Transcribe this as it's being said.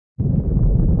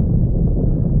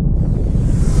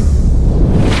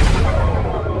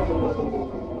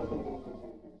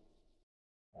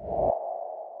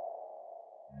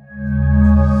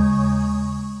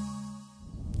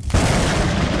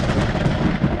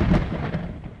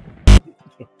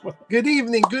Good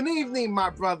evening, my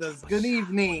brothers. Good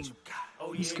evening.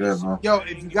 It's good, bro. Yo,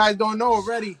 if you guys don't know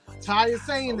already, Ty is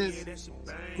saying this.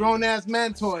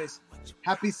 Grownassmentoyz.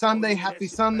 Happy Sunday, happy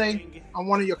Sunday. I'm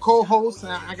one of your co-hosts,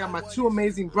 and I got my two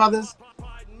amazing brothers.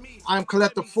 I'm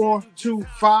Collector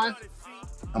 425.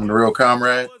 I'm the real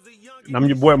comrade. And I'm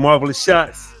your boy Marvelous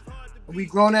Shots. We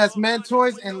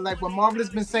Grownassmentoyz, and like what Marvel has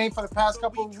been saying for the past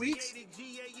couple of weeks,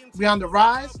 we on the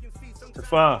rise to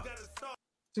five.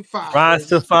 Rise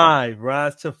to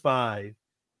five.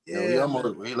 Yeah,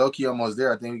 we low-key almost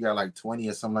there. I think we got like 20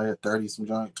 or something like that, 30, some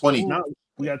junk. 20. No,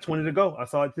 we got 20 to go. I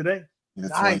saw it today. Yeah,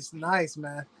 nice,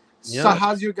 man. Yeah. So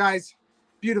how's your guys'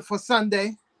 beautiful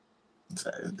Sunday?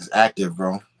 It's active,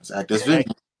 bro. It's active.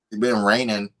 It's been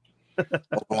raining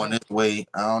over on this way.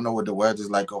 I don't know what the weather's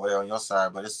like over there on your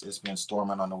side, but it's been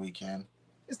storming on the weekend.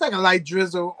 It's like a light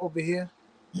drizzle over here.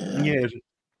 Yeah.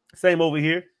 Same over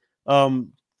here.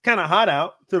 Kind of hot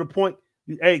out to the point.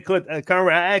 Hey, Conrad,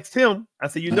 I asked him. I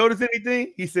said, "You notice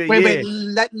anything?" He said, Wait.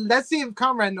 Let's see if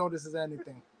Conrad notices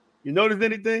anything. You notice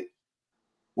anything?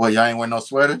 Well, y'all ain't wearing no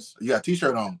sweaters. You got a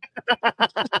t-shirt on.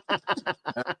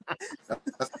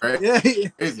 That's crazy. Yeah,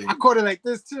 Crazy. I caught it like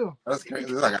this too. That's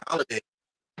crazy. It's like a holiday.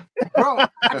 Bro,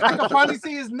 I could finally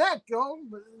see his neck, yo.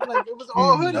 Like it was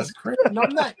all hoodie. That's crazy. No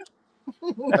neck.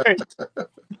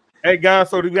 Hey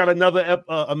guys, so we got another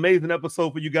amazing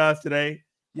episode for you guys today.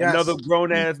 Yes. Another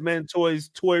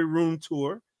Grownassmentoyz toy room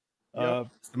tour. Yep.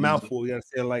 It's a mouthful. You gotta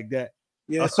say it like that.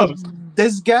 Yeah. So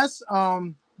this guest,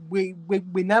 we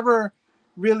never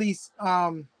really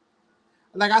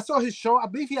like I saw his show. I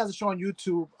believe he has a show on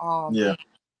YouTube. Yeah.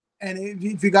 And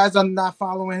if you guys are not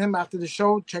following him after the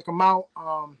show, check him out.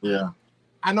 Yeah.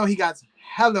 I know he got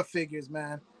hella figures,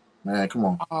 man. Man, come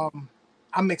on.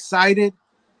 I'm excited.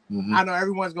 Mm-hmm. I know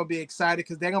everyone's gonna be excited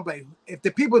because they're gonna be like, if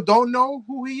the people don't know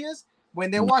who he is, when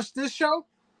they watch this show,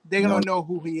 they're gonna know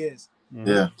who he is.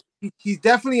 Yeah. He's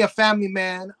definitely a family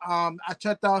man. I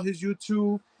checked out his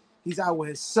YouTube. He's out with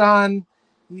his son.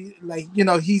 He's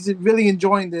really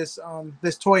enjoying this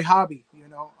this toy hobby.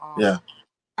 Yeah.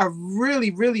 I'm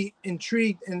really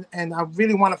intrigued, and I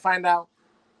really want to find out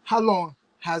how long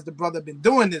has the brother been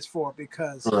doing this for,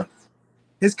 because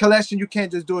his collection, you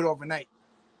can't just do it overnight.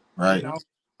 Right.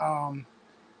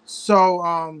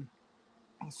 So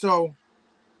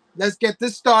let's get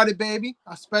this started, baby.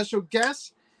 Our special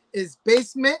guest is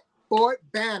Basement Boy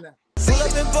Banter.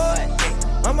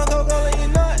 I'ma go let you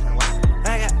know it.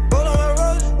 I got gold on my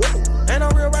roses, and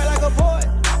I'm real right like a poet.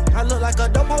 I look like a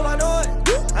dope hole, I know it.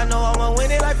 I know I'ma win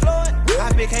it like Floyd.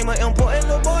 I became an important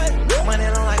little boy. Money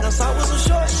don't like a salt was so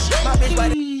short. My bitch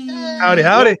like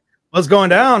Howdy. What's going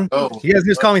down? Oh. You guys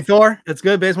just call me Thor. It's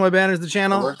good. Basement Boy Banter is the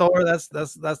channel. Thor. That's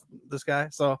this guy.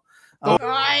 So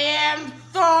I am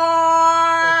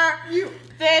Thor.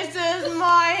 This is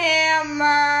my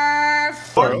hammer.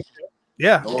 Thor.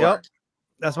 yeah, Thor. yep.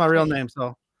 That's my real name.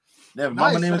 So Yeah,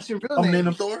 mama Nice, name that's your real name. name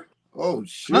him Thor. Oh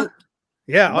shit. Huh?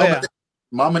 yeah, oh yeah.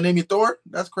 Mama name you Thor?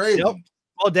 That's crazy. Yep.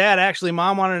 Well, Dad, actually,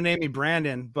 Mom wanted to name me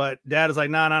Brandon, but Dad is like,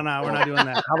 no, we're not doing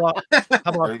that. How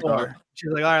about Thor?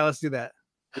 She's like, all right, let's do that.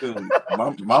 Dude,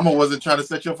 Mama wasn't trying to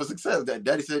set you up for success.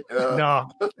 Daddy said, No,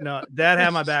 Dad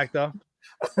had my back though.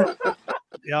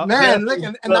 Yep. Man, look,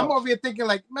 and I'm over here thinking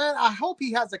like, man, I hope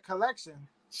he has a collection.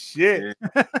 Shit.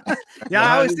 Yeah,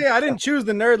 I always say I didn't choose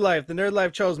the nerd life. The nerd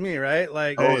life chose me, right?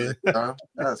 Like,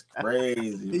 that's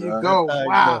crazy. There you bro. go.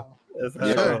 Wow.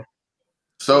 Yeah.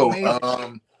 So,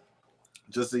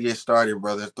 just to get started,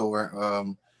 brother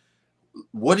Thor,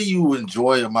 what do you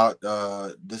enjoy about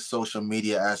this social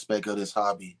media aspect of this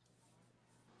hobby?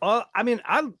 I mean,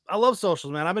 I love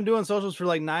socials, man. I've been doing socials for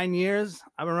like 9 years.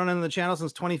 I've been running the channel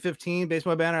since 2015.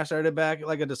 Basement Boy Banter, I started back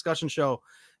like a discussion show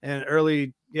in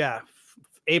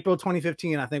April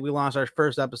 2015. I think we launched our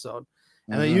first episode.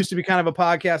 And it used to be kind of a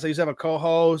podcast. I used to have a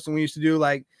co-host, and we used to do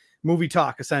like movie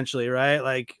talk essentially, right?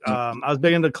 Like I was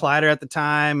big into Collider at the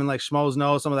time, and like Schmoes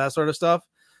Know, some of that sort of stuff.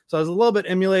 So I was a little bit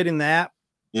emulating that.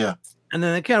 Yeah. And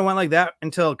then it kind of went like that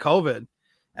until COVID.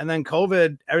 And then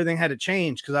COVID, everything had to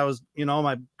change because I was,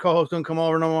 my co-host couldn't come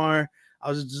over no more. I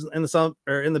was just in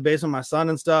the basement with my son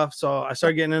and stuff. So I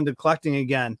started getting into collecting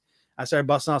again. I started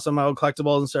busting out some of my old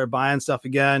collectibles and started buying stuff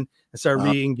again and started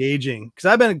re-engaging. Because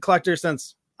I've been a collector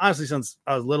since I was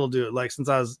little, dude. Like since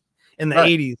I was in the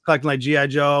 80s, collecting like G.I.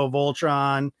 Joe,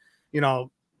 Voltron,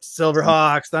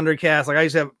 Silverhawks, Thundercats. Like I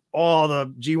used to have all the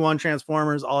G1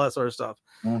 Transformers, all that sort of stuff.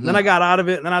 And then I got out of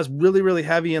it, and then I was really, really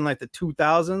heavy in like the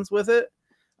 2000s with it.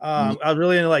 I was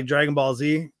really into like Dragon Ball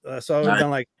Z. So I was done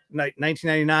like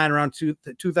 1999 around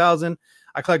 2000.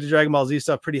 I collected Dragon Ball Z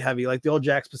stuff pretty heavy, like the old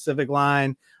Jack Pacific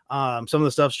line, some of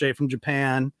the stuff straight from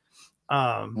Japan.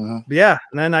 But yeah,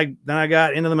 and then I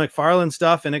got into the McFarlane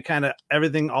stuff, and it kind of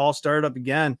everything all started up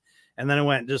again. And then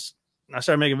I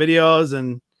started making videos,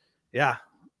 and yeah,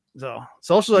 so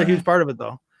social is a huge part of it,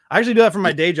 though. I actually do that for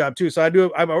my day job too. So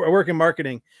I work in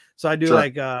marketing. So I do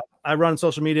I run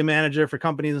social media manager for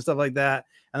companies and stuff like that.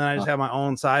 And then I just have my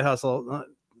own side hustle.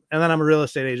 And then I'm a real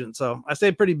estate agent. So I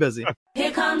stay pretty busy.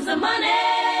 Here comes the money.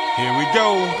 Here we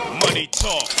go. Money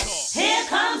talk. Here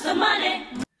comes the money.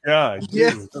 Yeah.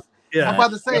 Yeah. I'm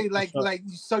about to say, like,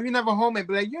 so you're never home and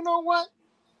be like, you know what?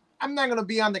 I'm not gonna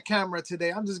be on the camera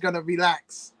today. I'm just gonna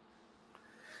relax.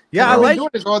 Yeah, I like doing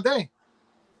this all day.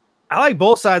 I like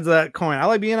both sides of that coin. I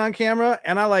like being on camera,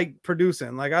 and I like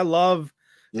producing. Like, I love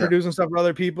producing stuff for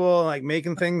other people, like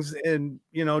making things and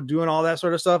doing all that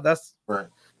sort of stuff. That's kind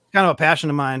of a passion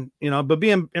of mine, But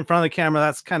being in front of the camera,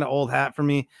 that's kind of old hat for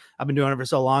me. I've been doing it for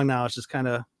so long now. It's just kind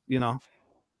of,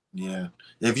 Yeah.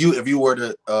 If we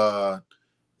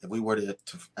were to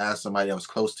ask somebody that was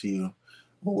close to you,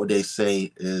 what would they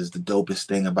say is the dopest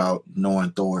thing about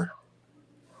knowing Thor?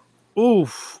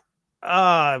 Oof.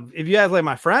 If you ask like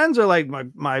my friends or like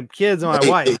my kids and my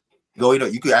wife. Go,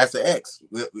 you could ask the ex,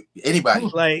 anybody.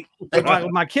 Like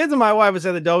my kids and my wife would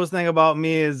say the dopest thing about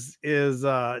me is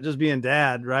just being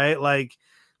dad, right? Like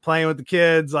playing with the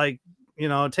kids, like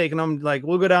taking them, like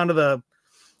we'll go down to the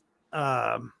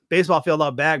baseball field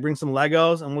out back, bring some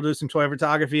Legos, and we'll do some toy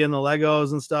photography in the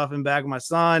Legos and stuff. And back with my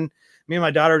son, me and my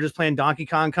daughter are just playing Donkey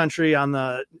Kong Country on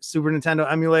the Super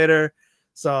Nintendo emulator.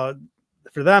 So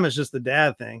for them, it's just the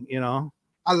dad thing,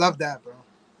 I love that, bro.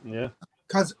 Yeah.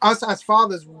 Because us as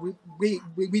fathers, we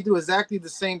do exactly the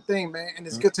same thing, man. And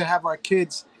it's good to have our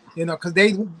kids,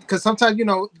 because sometimes,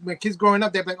 when kids growing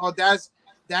up, they're like, oh,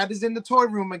 dad is in the toy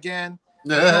room again,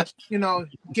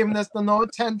 giving us no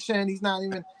attention. He's not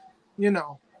even,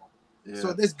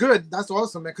 So it's good. That's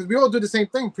awesome, man. Because we all do the same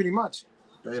thing pretty much.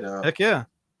 Heck yeah.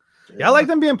 Yeah, I like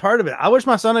them being part of it. I wish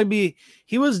my son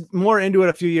he was more into it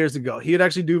a few years ago. He would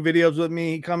actually do videos with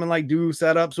me. He'd come and like do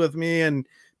setups with me and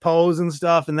pose and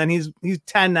stuff. And then he's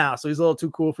 10 now, so he's a little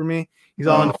too cool for me. He's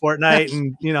all in Fortnite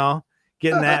and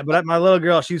getting that. But my little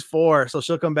girl, she's 4, so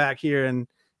she'll come back here and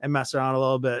mess around a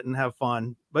little bit and have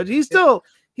fun. But he's still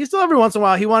every once in a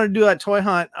while he wanted to do that toy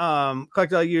hunt.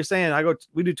 Collect, like you're saying,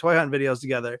 we do toy hunt videos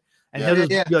together, and he'll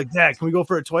just be like, Dad, can we go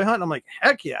for a toy hunt? And I'm like,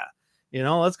 heck yeah.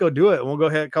 Let's go do it. And we'll go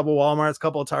hit a couple Walmarts,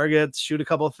 couple Targets, shoot a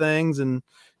couple of things, and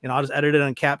I'll just edit it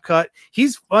on CapCut.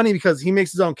 He's funny because he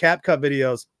makes his own CapCut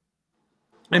videos.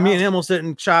 And me and him will sit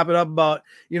and chop it up about,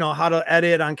 how to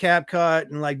edit on CapCut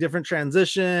and like different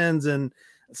transitions. And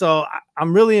so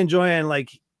I'm really enjoying,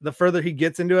 like, the further he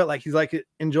gets into it, like he's like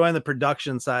enjoying the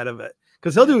production side of it.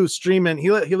 Cause he'll do streaming.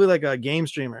 He'll be like a game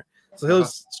streamer. So he'll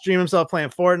stream himself playing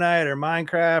Fortnite or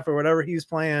Minecraft or whatever he's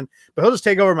playing, but he'll just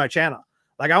take over my channel.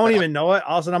 Like, I won't even know it.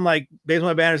 All of a sudden I'm like,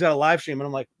 Basement Boy Banter's got a live stream. And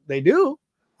I'm like, they do?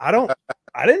 I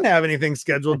didn't have anything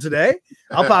scheduled today.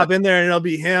 I'll pop in there and it'll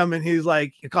be him. And he's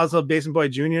like, he calls himself Basement Boy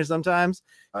Jr. sometimes.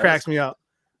 Cracks me up.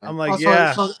 I'm like,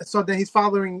 yeah. So then he's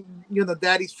following,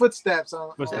 daddy's footsteps.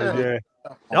 Yeah.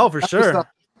 Oh, for sure.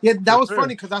 Yeah, that was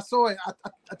funny because I saw it.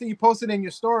 I think you posted in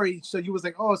your story. So you was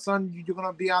like, oh, son, you're going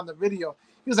to be on the video.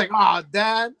 He was like, oh,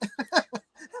 Dad.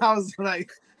 I was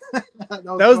like, that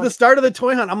was the start of the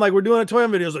toy hunt. I'm like, we're doing a toy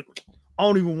hunt video. I was like, I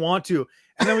don't even want to.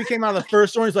 And then we came out of the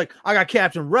first story. He's like, I got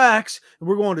Captain Rex, and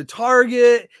we're going to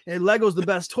Target, and Lego's the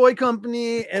best toy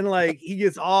company. And like, he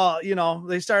gets all,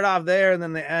 they start off there and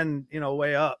then they end,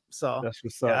 way up. So that's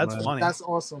what's up, that's funny. That's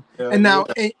awesome. Yeah, and now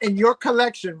in your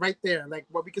collection right there, like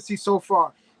what we can see so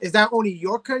far, is that only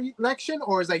your collection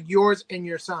or is that yours and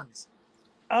your son's?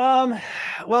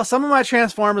 Well, some of my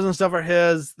Transformers and stuff are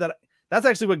his. That's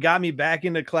actually what got me back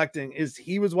into collecting. Is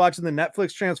he was watching the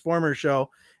Netflix Transformers show,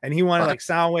 and he wanted like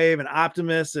Soundwave and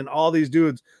Optimus and all these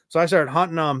dudes. So I started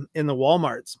hunting them in the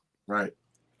Walmarts, right,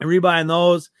 and rebuying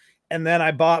those. And then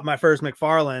I bought my first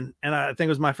McFarlane, and I think it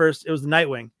was my first. It was the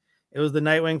Nightwing. It was the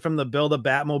Nightwing from the Build a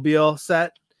Batmobile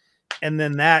set, and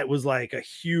then that was like a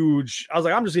huge. I was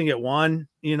like, I'm just gonna get one,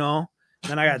 Then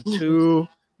I got 2.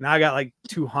 Now I got like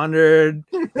 200.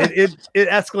 It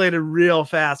escalated real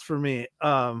fast for me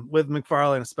with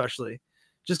McFarlane, especially.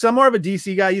 Just 'cause I'm more of a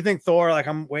DC guy. You think Thor, like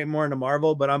I'm way more into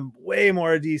Marvel, but I'm way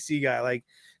more a DC guy. Like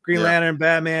Green Lantern,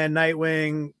 Batman,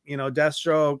 Nightwing,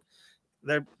 Deathstroke.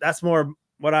 That's more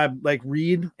what I like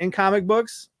read in comic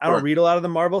books. I don't read a lot of the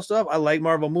Marvel stuff. I like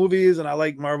Marvel movies and I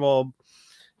like Marvel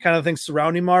kind of things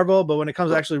surrounding Marvel. But when it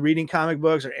comes to actually reading comic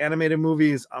books or animated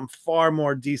movies, I'm far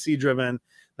more DC driven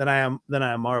than I am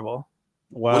Marvel.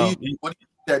 Wow. What do you think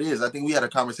that is? I think we had a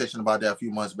conversation about that a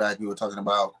few months back. We were talking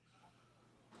about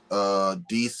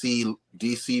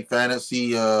DC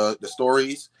fantasy the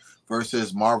stories.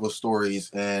 versus Marvel stories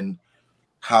and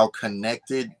how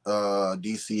connected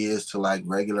DC is to like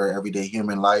regular everyday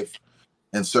human life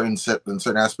in certain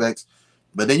aspects.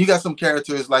 But then you got some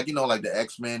characters like, you know, like the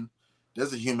X-Men.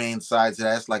 There's a humane side to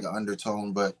that. It's like an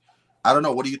undertone, but I don't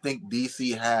know. What do you think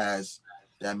DC has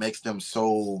that makes them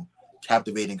so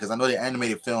captivating? Because I know the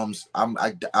animated films,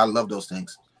 I love those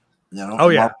things. You know? Oh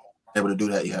yeah, Marvel able to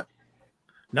do that yet.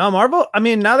 No, Marvel. I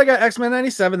mean, now they got X-Men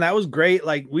 97. That was great.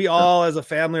 Like we all as a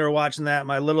family were watching that.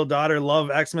 My little daughter loved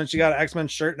X-Men. She got an X-Men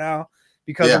shirt now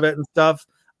because of it and stuff.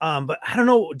 But I don't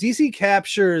know. DC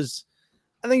captures,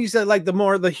 I think you said like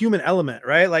the human element,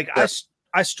 right? Like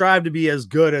I strive to be as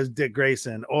good as Dick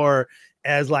Grayson or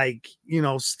as like, you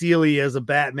know, steely as a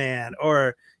Batman,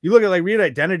 or you look at like Real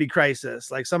Identity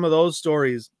Crisis, like some of those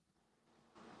stories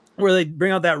where they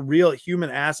bring out that real human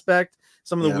aspect,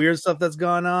 some of the weird stuff that's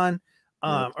gone on.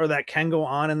 Or that can go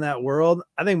on in that world.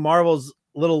 I think Marvel's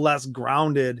a little less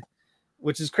grounded,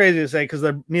 which is crazy to say because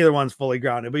neither one's fully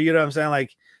grounded. But you know what I'm saying?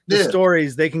 Like the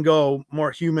stories, they can go more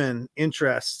human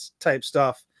interests type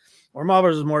stuff. Or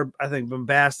Marvel's is more, I think,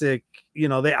 bombastic. You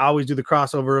know, they always do the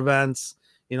crossover events,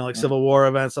 you know, like Civil War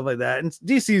events, stuff like that. And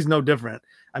DC is no different.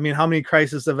 I mean, how many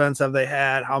Crisis events have they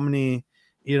had? How many,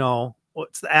 you know,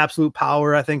 what's the Absolute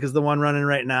Power, I think, is the one running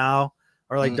right now.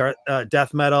 Or like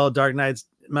Death Metal, Dark Knight's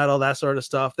Metal, that sort of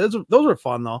stuff. Those are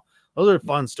fun though. Those are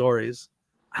fun stories.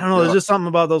 I don't know. There's just something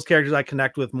about those characters I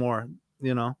connect with more.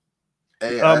 You know.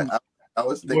 Hey, I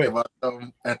was thinking about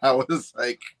them, and I was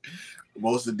like,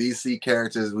 most of DC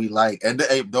characters we like, and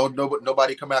hey,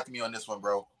 nobody come after me on this one,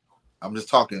 bro. I'm just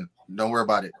talking. Don't worry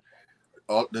about it.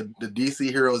 All the DC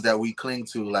heroes that we cling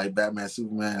to, like Batman,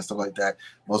 Superman, and stuff like that.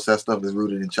 Most of that stuff is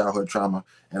rooted in childhood trauma,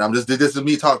 and this is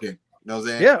me talking. You know what I'm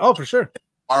saying? Yeah. Oh, for sure.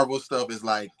 Marvel stuff is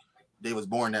like they was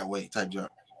born that way type job.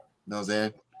 You know what I'm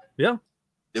saying? Yeah.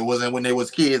 It wasn't when they was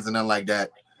kids and nothing like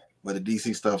that. But the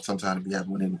DC stuff sometimes be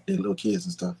happening when they're little kids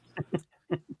and stuff.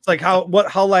 It's like how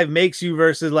life makes you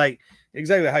versus like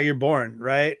exactly how you're born,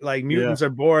 right? Like mutants are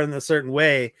born a certain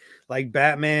way. Like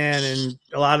Batman and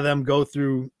a lot of them go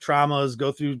through traumas,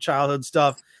 go through childhood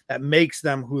stuff that makes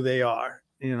them who they are.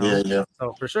 You know? Yeah.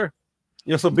 So for sure.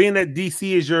 Yeah. So being that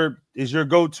DC is your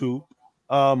go-to,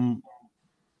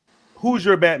 who's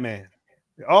your Batman?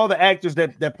 All the actors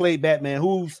that played Batman,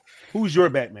 who's your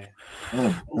Batman?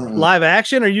 Live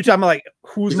action? Or are you talking about like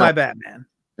who's my Batman?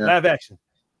 Yeah. Live action.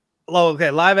 Oh, okay.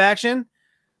 Live action.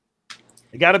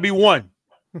 It got to be one.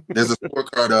 There's a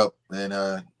scorecard up, and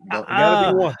it got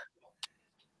to be one.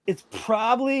 It's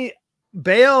probably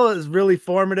Bale is really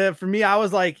formative for me. I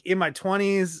was like in my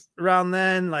 20s around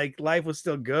then. Like life was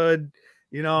still good,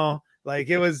 you know. Like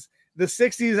it was the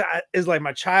 60s is like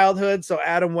my childhood. So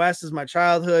Adam West is my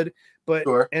childhood. But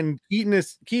and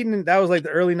Keaton, that was like the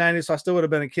early 90s, so I still would have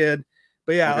been a kid.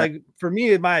 But yeah, like for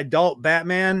me, my adult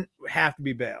Batman would have to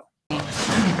be Bale. Where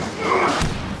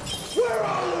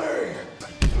are they?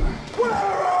 Where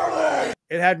are they?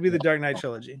 It had to be the Dark Knight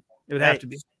trilogy. It would have to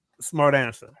be. Smart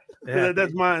answer.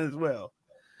 That's mine as well.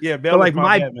 Yeah, Bale. But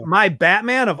like my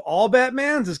Batman of all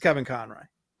Batmans is Kevin Conroy.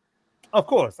 Of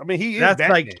course. I mean, he is Batman.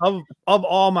 Like of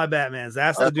all my Batmans.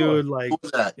 That's the dude. Like,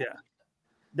 yeah.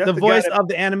 That's the voice of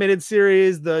the animated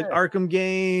series, the Arkham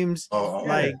games.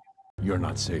 Like, you're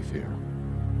not safe here.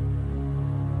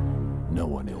 No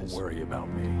one is. Don't worry about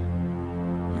me.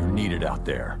 You're needed out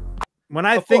there. When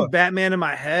I think Batman in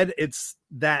my head, it's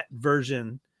that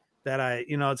version that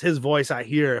it's his voice I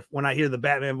hear when I hear the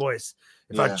Batman voice.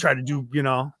 If I try to do,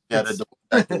 yeah,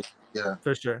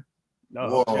 for sure.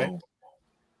 No, okay.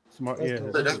 Smart,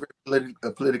 That's very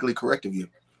politically correct of you.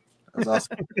 That's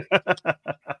awesome.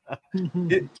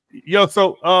 Yo,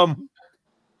 so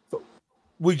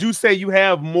would you say you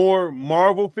have more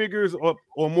Marvel figures or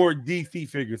more DC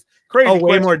figures? Crazy. Oh,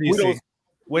 way more DC.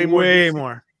 Way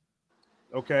more.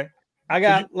 Okay. I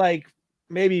got like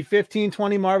maybe 15,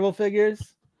 20 Marvel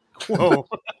figures. Whoa.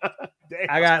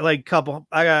 I got like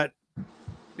I got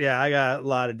a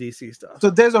lot of DC stuff. So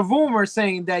there's a rumor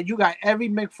saying that you got every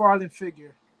McFarlane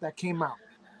figure that came out.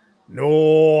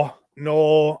 No,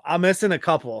 I'm missing a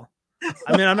couple.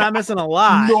 I mean, I'm not missing a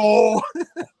lot. No,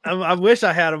 I wish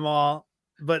I had them all,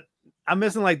 but I'm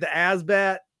missing like the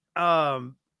Asbat,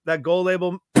 that gold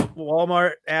label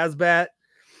Walmart Asbat.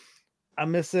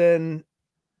 I'm missing.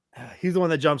 He's the one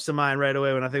that jumps to mind right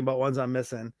away when I think about ones I'm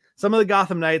missing. Some of the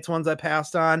Gotham Knights ones I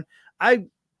passed on. I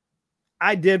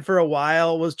did for a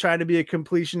while, was trying to be a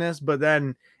completionist, but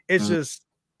then it's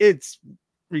it's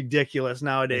ridiculous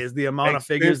nowadays. The amount of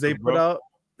figures they put out.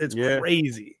 It's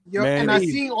crazy. Yo, and I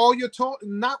seen all your toy,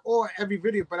 not all every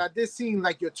video, but I did see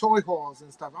like your toy hauls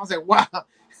and stuff. I was like, wow,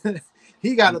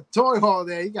 he got a toy haul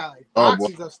there. He got like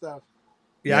boxes of stuff.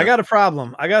 Yeah, I got a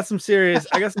problem. I got some serious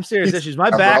issues. My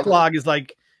backlog is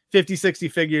like 50, 60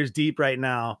 figures deep right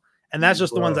now. And that's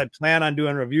just the ones I plan on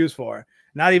doing reviews for.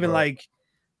 Not even like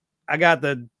I got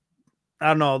I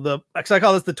don't know, I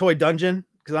call this the toy dungeon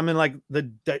because I'm in like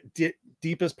the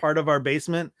deepest part of our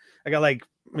basement. I got like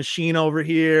machine over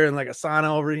here and like a sauna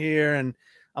over here, and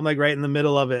I'm like right in the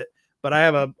middle of it. But I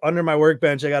have under my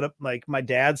workbench, I got like my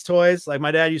dad's toys. Like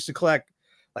my dad used to collect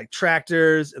like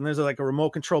tractors, and there's like a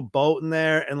remote control boat in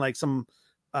there, and like some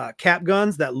cap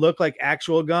guns that look like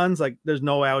actual guns. Like there's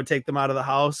no way I would take them out of the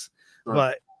house. Sure.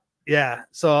 But yeah,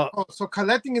 so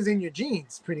collecting is in your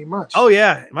genes pretty much. Oh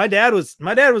yeah, my dad was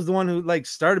the one who like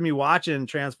started me watching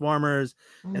Transformers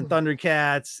and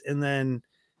Thundercats, and then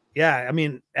yeah, I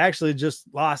mean actually just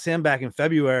lost him back in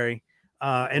February,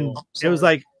 and it was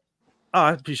like, oh,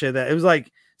 I appreciate that. It was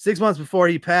like 6 months before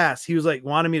he passed. He was like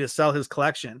wanting me to sell his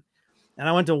collection. And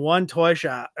I went to one toy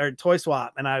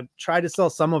swap, and I tried to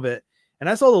sell some of it, and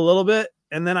I sold a little bit,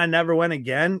 and then I never went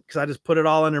again because I just put it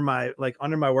all under my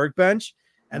workbench.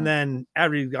 And then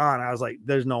after he's gone, I was like,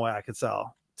 "There's no way I could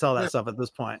sell that stuff at this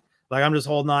point." Like I'm just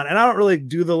holding on, and I don't really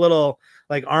do the little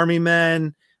like Army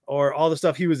Men or all the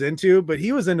stuff he was into, but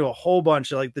he was into a whole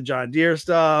bunch of like the John Deere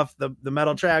stuff, the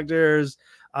metal tractors,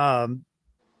 and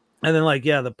then like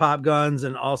the pop guns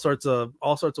and all sorts of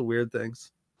weird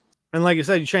things. And like you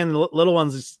said, you train the little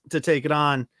ones to take it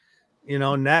on,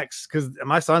 next. Because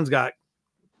my son's got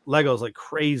Legos like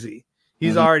crazy.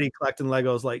 He's already collecting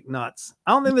Legos like nuts.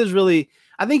 I don't think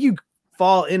I think you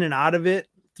fall in and out of it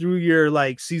through your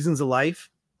like seasons of life.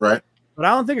 Right. But I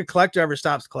don't think a collector ever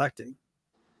stops collecting.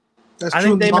 That's I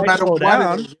true. think they might slow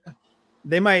down.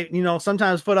 They might,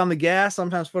 sometimes foot on the gas,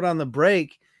 sometimes foot on the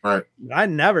brake. Right. I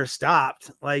never stopped.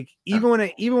 Like even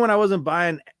when I wasn't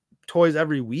buying toys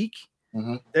every week,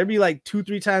 there'd be like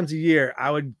 2-3 times a year I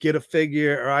would get a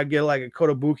figure, or I'd get like a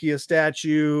Kotobukiya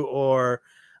statue, or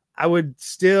I'd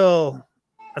still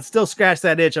scratch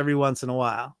that itch every once in a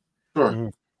while.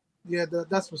 Sure. Yeah,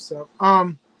 that's what's up.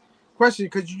 Question,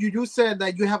 because you said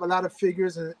that you have a lot of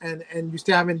figures and you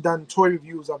still haven't done toy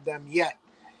reviews of them yet.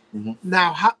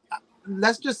 Now,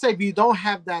 let's just say if you don't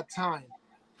have that time,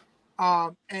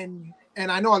 and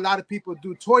I know a lot of people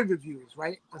do toy reviews,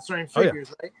 right, on certain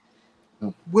figures, right?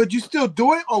 Would you still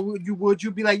do it, or would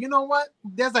you be like, you know what?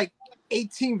 There's like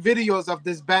 18 videos of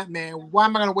this Batman. Why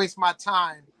am I gonna waste my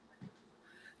time?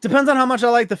 Depends on how much I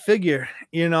like the figure.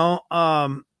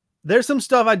 There's some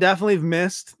stuff I definitely have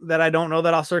missed that I don't know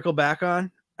that I'll circle back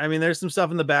on. I mean, there's some stuff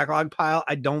in the backlog pile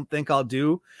I don't think I'll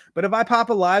do. But if I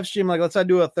pop a live stream, like let's say I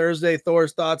do a Thursday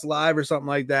Thor's Thoughts live or something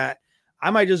like that,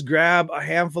 I might just grab a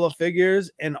handful of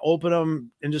figures and open them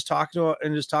and just talk about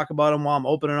them while I'm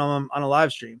opening them on a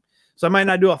live stream. So I might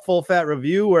not do a full fat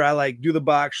review where I like do the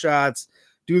box shots,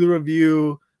 do the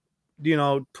review,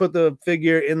 put the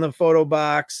figure in the photo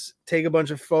box, take a bunch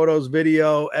of photos,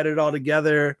 video, edit it all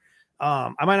together.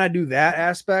 I might not do that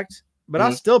aspect, but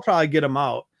I'll still probably get them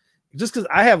out just because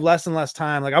I have less and less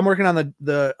time. Like I'm working on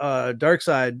the Dark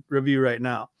Side review right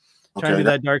now. Trying to do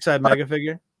that Dark Side mega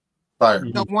figure. Fire.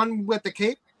 The one with the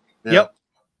cape? Yeah. Yep.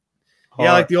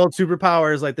 Yeah, like the old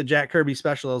superpowers, like the Jack Kirby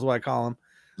special is what I call them.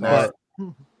 Nice.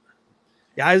 But,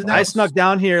 yeah, I snuck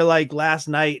down here like last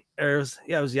night, or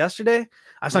it was yesterday.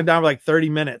 I snuck down for like 30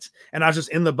 minutes, and I was just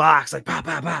in the box, like pop,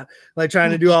 pop, pop, like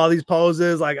trying to do all these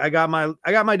poses. Like I got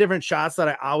my different shots that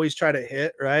I always try to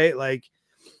hit, right? Like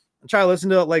I try to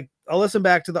listen to it. Like I'll listen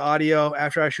back to the audio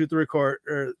after I shoot the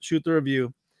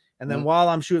review, and then while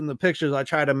I'm shooting the pictures, I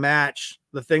try to match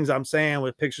the things I'm saying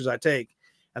with pictures I take.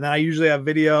 And then I usually have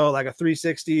video like a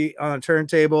 360 on a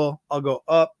turntable. I'll go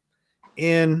up,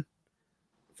 in,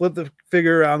 flip the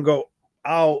figure around, go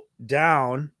out,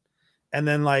 down, and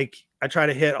then like I try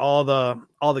to hit all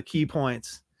the key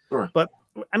points. Sure. But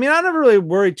I mean, I never really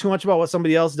worry too much about what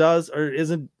somebody else does or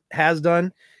has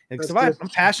done. Because if I'm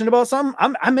passionate about something,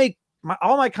 I make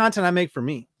all my content I make for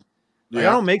me. Like,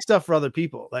 I don't make stuff for other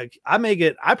people. Like I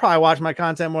probably watch my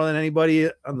content more than anybody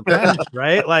on the planet,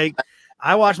 right? Like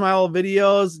I watch my old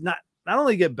videos, not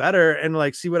only get better and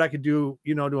like see what I could do,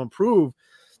 to improve.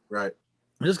 Right.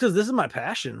 Just because this is my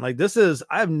passion. Like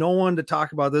I have no one to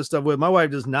talk about this stuff with. My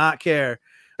wife does not care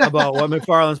about what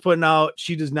McFarlane's putting out.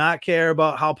 She does not care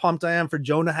about how pumped I am for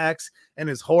Jonah Hex and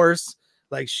his horse.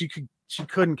 Like she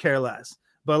couldn't care less.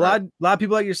 But a lot of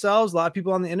people like yourselves, a lot of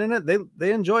people on the internet,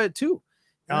 they enjoy it too.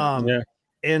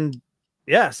 And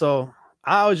so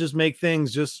I always just make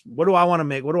things just what do I want to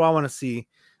make? What do I want to see?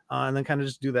 And then kind of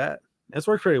just do that. It's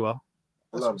worked pretty well.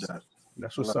 I love that.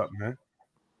 That's what's up, man.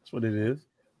 That's what it is.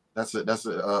 That's it.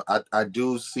 I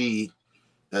do see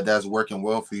that's working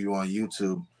well for you on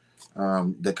YouTube.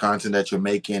 The content that you're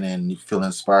making and you feel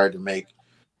inspired to make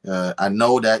I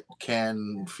know that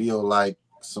can feel like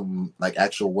some like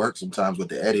actual work sometimes with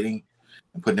the editing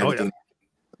and putting everything,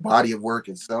 the body of work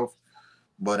itself.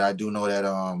 But I do know that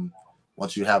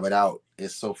once you have it out,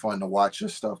 it's so fun to watch your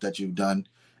stuff that you've done.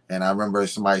 And I remember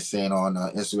somebody saying on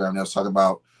Instagram, they was talking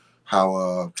about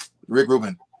how Rick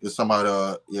Rubin is talking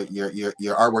about your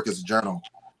artwork is a journal.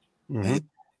 Mm-hmm.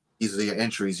 These are your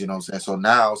entries, you know what I'm saying? So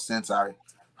now, since I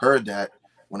heard that,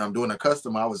 when I'm doing a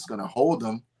custom, I was gonna hold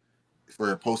them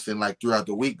for posting like throughout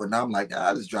the week, but now I'm like,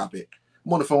 I just drop it.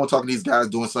 I'm on the phone talking to these guys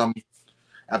doing something.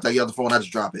 After I get off the phone, I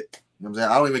just drop it. You know what I'm saying?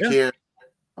 I don't even care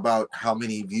about how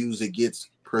many views it gets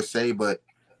per se, but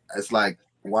it's like,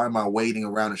 why am I waiting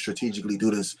around to strategically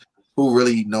do this? Who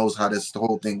really knows how the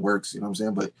whole thing works? You know what I'm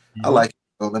saying? But I like it,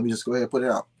 so let me just go ahead and put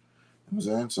it out. You know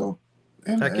what I'm saying? So,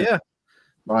 heck yeah.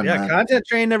 Fun, yeah, man. content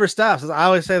train never stops. I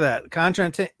always say that.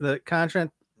 Content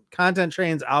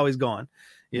train's always going.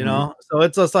 You know, so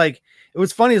it's just like, it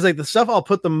was funny. It's like the stuff I'll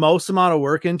put the most amount of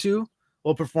work into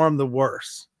will perform the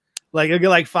worst. Like it'll get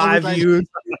like 5 views.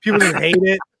 People just hate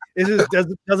it. It just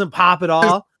doesn't pop at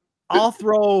all. I'll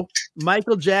throw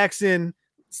Michael Jackson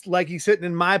like he's sitting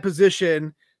in my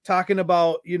position talking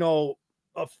about, you know,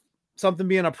 something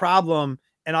being a problem,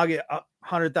 and I'll get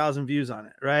 100,000 views on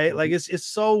it. Right? Like it's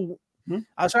so.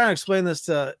 I was trying to explain this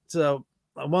to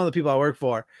one of the people I work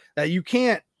for, that you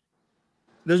can't.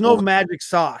 There's no magic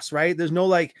sauce, right? There's no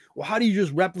like, well, how do you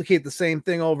just replicate the same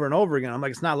thing over and over again? I'm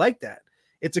like, it's not like that.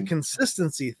 It's a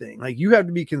consistency thing. Like you have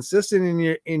to be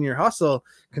consistent in your hustle,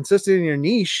 consistent in your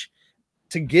niche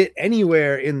to get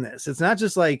anywhere in this. It's not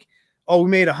just like, oh, we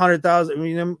made 100,000,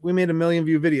 we made a 1 million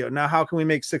view video. Now, how can we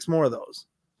make 6 more of those?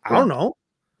 I don't know.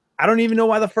 I don't even know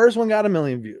why the first one got 1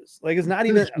 million views. Like it's not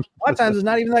even, a lot of times it's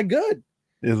not even that good.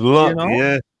 It's luck. You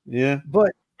know? Yeah.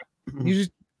 But you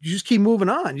just keep moving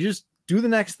on. You just do the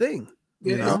next thing.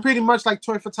 It's pretty much like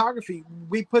toy photography.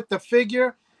 We put the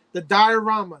figure, the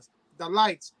dioramas, the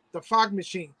lights, the fog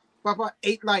machine,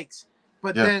 8 lights.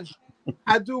 But then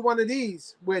I do one of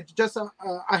these with just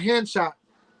a hand shot,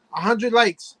 100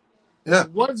 lights. Yeah.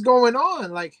 What's going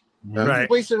on? Like, Right.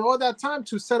 we wasted all that time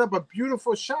to set up a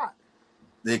beautiful shot.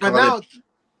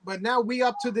 But now we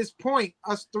up to this point,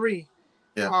 us 3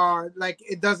 are like,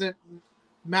 it doesn't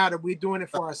matter. We're doing it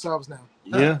for ourselves now.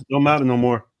 Yeah, don't matter no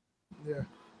more. Yeah.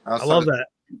 I love that.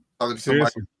 Talking to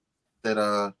somebody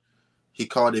that he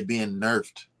called it being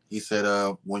nerfed. He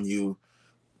said when you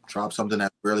drop something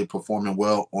that's really performing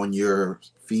well on your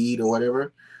feed or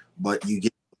whatever, but you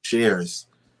get shares,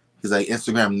 he's like,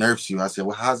 Instagram nerfs you. I said,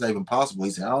 well, how's that even possible?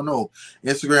 He said, I don't know.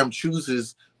 Instagram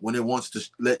chooses when it wants to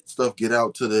let stuff get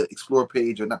out to the explore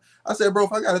page or not. I said, bro,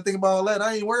 if I got to think about all that,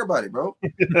 I ain't worried about it, bro.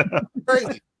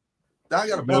 Crazy. Now I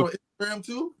got to follow Instagram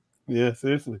too. Yeah,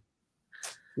 seriously.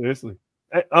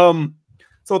 Hey,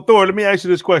 so Thor, let me ask you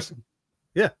this question.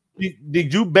 Yeah.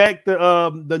 Did you back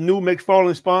the new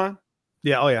McFarlane Spawn?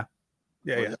 Yeah. Oh yeah.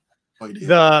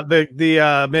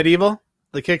 The medieval,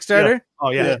 the Kickstarter. Yeah. Oh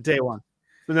yeah, day one.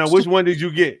 So now, which one did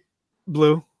you get?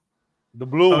 Blue. The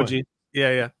blue OG. one.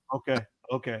 Yeah.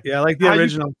 Okay. Yeah, I like the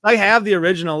original. I have the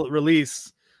original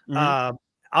release out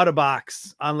of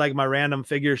box on like my random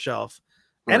figure shelf.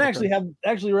 And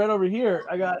actually right over here,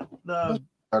 I got the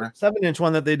 7-inch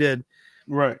one that they did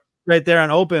right there on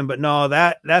open. But no,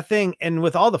 that thing, and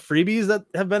with all the freebies that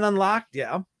have been unlocked,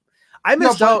 I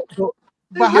missed out.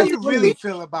 But how you really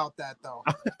feel about that, though?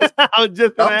 I was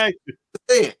just gonna ask you.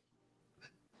 Say it.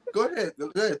 Go ahead.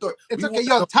 Thor. It's okay.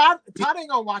 Yo, Todd ain't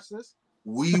gonna watch this.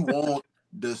 We want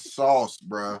the sauce,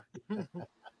 bro.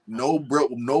 No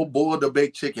boiled the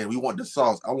baked chicken. We want the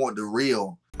sauce. I want the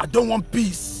real. I don't want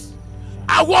peace.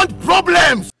 I want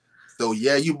problems. So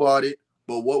yeah, you bought it,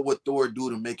 but what would Thor do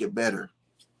to make it better?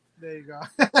 There you go.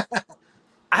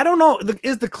 I don't know.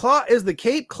 Is the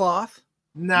cape cloth?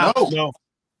 No.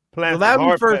 Well, that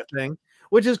would be first thing,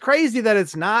 which is crazy that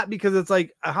it's not, because it's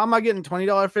like, how am I getting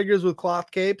 $20 figures with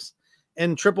cloth capes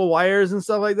and triple wires and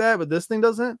stuff like that? But this thing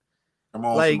doesn't. Come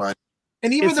on, like, somebody.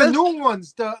 And even the new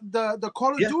ones, the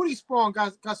Call of Duty Spawn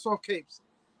got soft capes.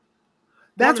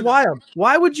 That's wild.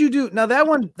 Why would you do now? That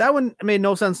one made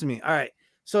no sense to me. All right,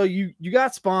 so you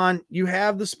got Spawn, you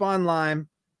have the Spawn Lime.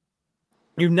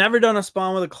 You've never done a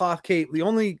Spawn with a cloth cape. The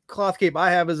only cloth cape I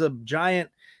have is a giant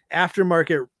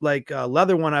aftermarket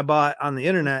leather one I bought on the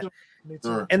internet.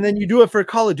 And then you do it for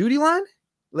Call of Duty line.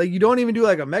 Like, you don't even do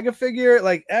like a mega figure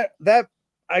like that.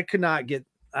 I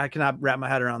cannot wrap my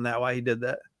head around that. Why he did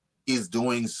that. He's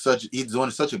doing such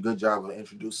a good job of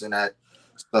introducing that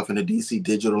stuff in the DC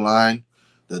digital line,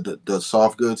 the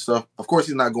soft good stuff. Of course,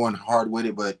 he's not going hard with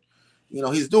it, but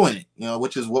he's doing it,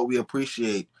 which is what we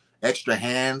appreciate. extra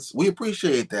hands. We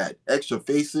appreciate that. Extra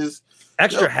faces.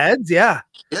 Extra heads, yeah.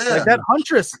 Like that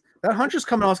Huntress. That Huntress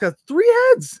coming out, it's got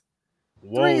 3 heads.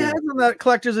 Whoa. 3 heads in that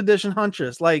collector's edition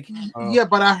Huntress. Like, yeah,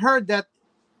 but I heard that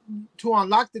to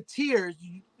unlock the tiers,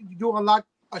 you unlock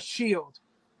a shield.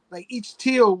 Like each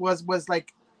tier was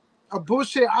like a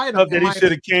bullshit item that he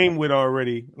should have came with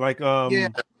already. Like yeah,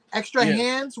 extra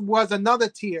hands was another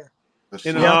tier.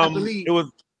 And, I believe it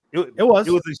was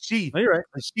a sheath. Oh, you're right.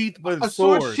 A sheath with a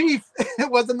sword sheath.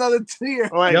 It was another tier.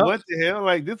 Like what the hell?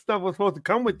 Like this stuff was supposed to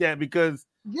come with that because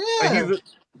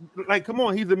like come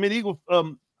on, he's a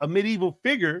medieval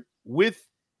figure with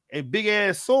a big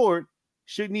ass sword.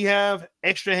 Shouldn't he have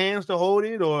extra hands to hold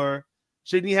it, or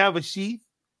shouldn't he have a sheath?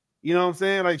 You know what I'm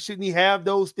saying? Like, shouldn't he have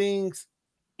those things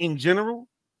in general?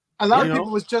 A lot of people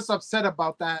was just upset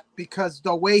about that because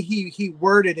the way he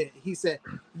worded it, he said,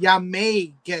 "Y'all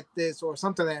may get this" or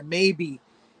something like that. Maybe,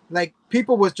 like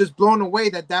people was just blown away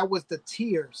that was the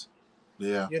tiers.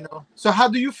 Yeah, you know. So how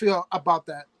do you feel about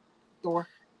that, Thor?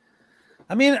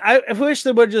 I mean, I wish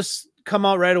they would just come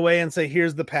out right away and say,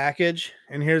 "Here's the package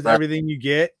and here's everything you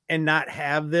get," and not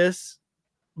have this.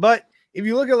 But if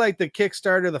you look at like the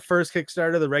Kickstarter, the first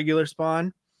Kickstarter, the regular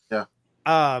spawn,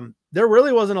 there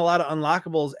really wasn't a lot of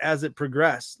unlockables as it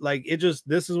progressed. Like it just,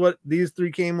 this is what these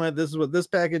 3 came with. This is what this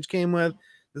package came with.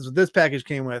 This is what this package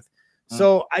came with.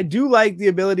 So I do like the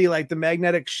ability, like the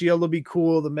magnetic shield will be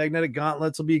cool. The magnetic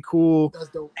gauntlets will be cool.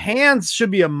 Hands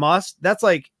should be a must. That's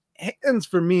like hands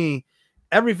for me.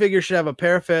 Every figure should have a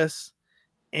pair of fists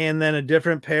and then a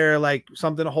different pair, like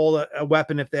something to hold a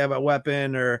weapon if they have a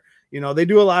weapon, or you know, they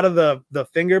do a lot of the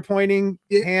finger pointing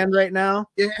hand right now.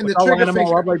 Yeah, and the trigger them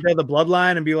all up like they're the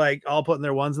bloodline and be like all putting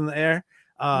their ones in the air.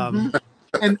 And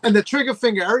the trigger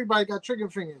finger, everybody got trigger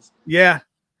fingers. Yeah.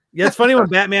 Yeah, it's funny when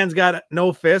Batman's got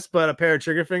no fist but a pair of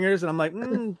trigger fingers, and I'm like,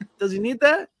 does he need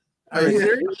that? Are you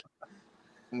serious?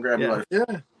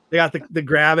 They got the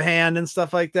grab hand and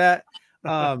stuff like that.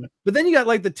 But then you got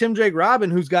like the Tim Drake Robin,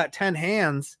 who's got 10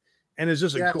 hands and is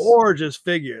just a gorgeous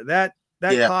figure. That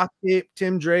cloth cape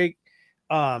Tim Drake,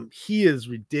 he is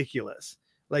ridiculous.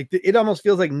 Like it almost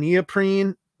feels like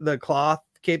neoprene, the cloth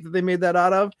cape that they made that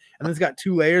out of, and it's got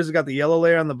 2 layers. It's got the yellow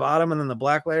layer on the bottom and then the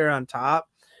black layer on top.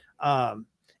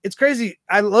 It's crazy.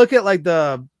 I look at like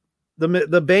the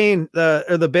Bane,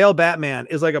 or the Bale Batman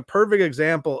is like a perfect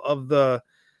example of the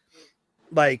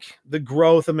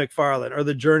growth of McFarlane, or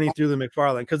the journey through the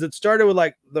McFarlane, because it started with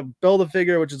like the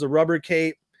Build-A-Figure, which is a rubber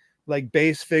cape, like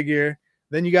base figure.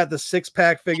 Then you got the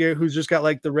 6-pack figure who's just got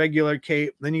like the regular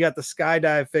cape. Then you got the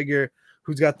Skydive figure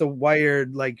who's got the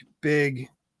wired, like big,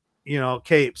 you know,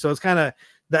 cape. So it's kind of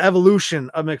the evolution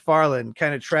of McFarlane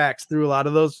kind of tracks through a lot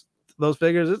of those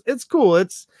figures. It's cool.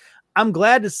 I'm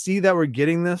glad to see that we're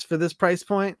getting this for this price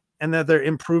point and that they're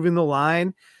improving the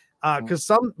line.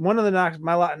 Because one of the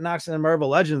Knox and Marvel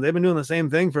Legends, they've been doing the same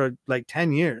thing for like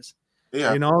 10 years.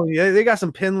 Yeah, you know, they got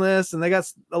some pin lists and they got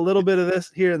a little bit of this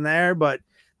here and there, but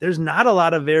there's not a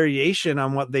lot of variation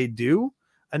on what they do,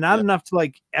 and not enough to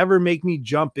like ever make me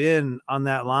jump in on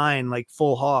that line like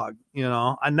full hog. You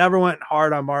know, I never went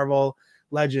hard on Marvel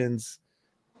Legends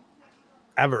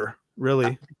ever,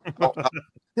 really. So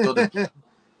the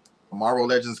Marvel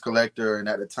Legends collector, and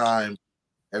at the time,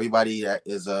 everybody that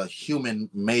is a human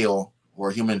male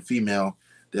or human female,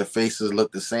 their faces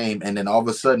look the same, and then all of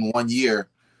a sudden one year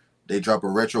they drop a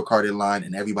retro carded line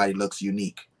and everybody looks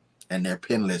unique and they're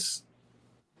pinless.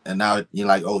 And now you're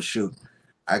like, oh shoot,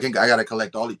 I gotta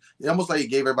collect all these. It's almost like it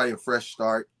gave everybody a fresh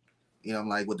start, you know,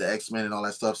 like with the X-Men and all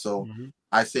that stuff. So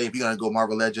I say if you're gonna go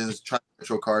Marvel Legends, try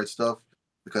retro card stuff,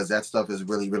 because that stuff is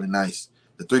really, really nice.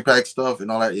 The 3-pack stuff and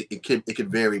all that, it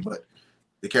could vary, but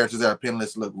the characters that are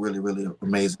pinless look really, really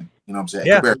amazing. You know what I'm saying?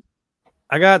 Yeah.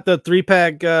 I got the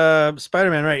 3-pack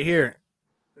Spider-Man right here.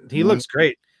 He looks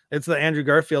great. It's the Andrew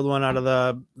Garfield one out of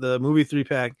the movie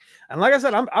 3-pack. And like I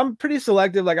said, I'm pretty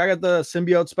selective. Like I got the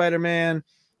symbiote Spider-Man.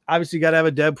 Obviously, you got to have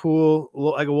a Deadpool,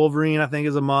 like a Wolverine, I think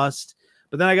is a must.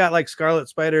 But then I got like Scarlet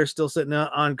Spider still sitting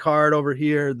on card over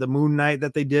here. The Moon Knight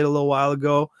that they did a little while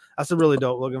ago. That's a really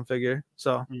dope looking figure.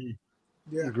 So,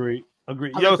 yeah, agree.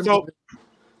 Yo, so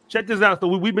check this out. So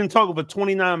we've been talking for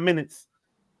 29 minutes.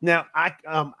 Now I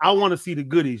want to see the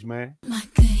goodies, man. My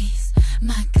goodies,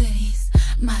 my goodies,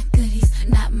 my goodies,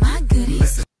 not my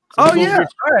goodies. So all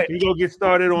right. We go get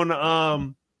started on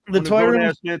the toy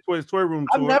room. Toy room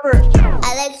tour.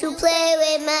 I like to play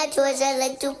with my toys. I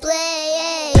like to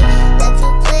play. Like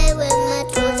to play with my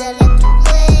toys. I like to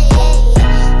play.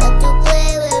 Like to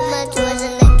play with my toys.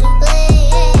 I like to play.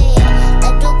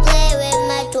 Like to play with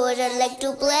my toys. I like to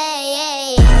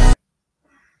play.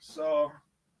 So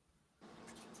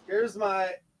here's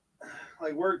my.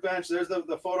 like workbench. There's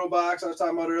the photo box I was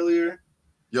talking about earlier.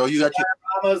 Yo, you got your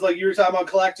dioramas, like you were talking about,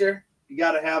 collector. You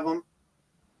got to have them.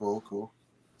 cool.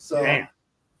 So,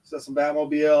 so some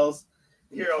Batmobiles.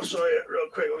 Here, I'll show you real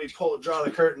quick. Let me draw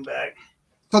the curtain back.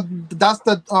 So that's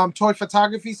the toy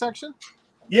photography section?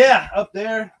 Yeah, up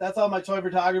there. That's all my toy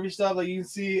photography stuff. Like you can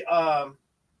see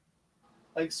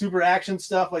like super action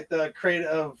stuff, like the Crate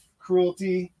of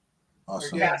Cruelty.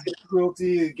 Awesome. Casket of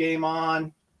Cruelty, Game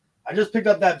On. I just picked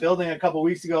up that building a couple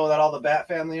weeks ago that all the Bat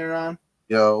family are on.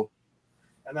 Yo.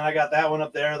 And then I got that one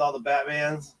up there with all the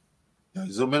Batmans. Yo,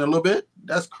 zoom in a little bit.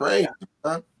 That's crazy. Yeah.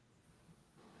 Huh?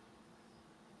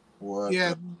 What?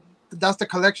 Yeah, that's the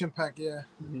collection pack. Yeah,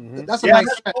 that's a yeah,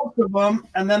 nice set. Both of them.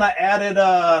 And then I added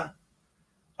up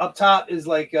top is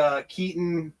like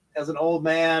Keaton as an old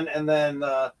man, and then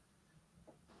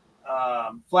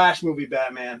Flash movie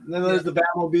Batman. And then there's the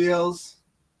Batmobiles,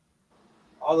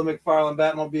 all the McFarlane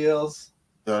Batmobiles.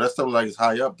 Yo, that stuff like is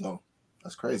high up though.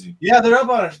 That's crazy. Yeah, they're up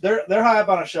on they're high up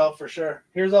on a shelf for sure.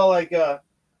 Here's all like I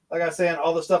was saying,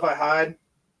 all the stuff I hide.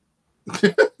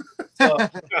 So,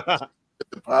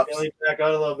 let me back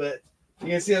out a little bit. You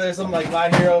can see there's some like My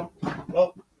Hero.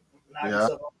 Oh, yeah.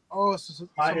 Oh, so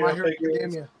My Hero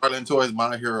Academia. McFarlane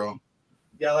My Hero.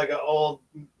 Got like an old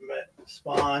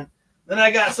Spawn. Then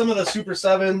I got some of the Super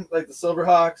 7, like the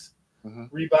Silverhawks,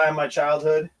 rebuy in my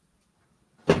childhood.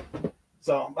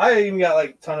 So I even got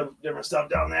like a ton of different stuff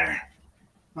down there.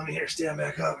 Let me stand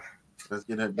back up. Let's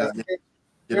get it.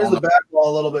 Here's the back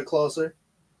wall a little bit closer.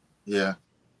 Yeah.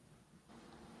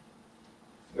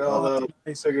 Got all the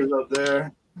figures up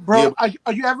there. Bro, yeah.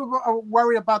 Are you ever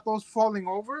worried about those falling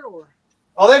over? Or?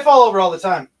 Oh, they fall over all the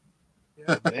time.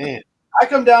 Yeah. Man. I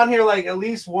come down here like at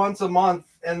least once a month,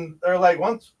 and they're like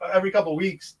once every couple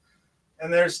weeks,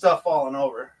 and there's stuff falling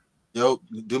over. Yo,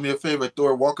 do me a favor,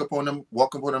 Thor. Walk up on them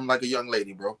like a young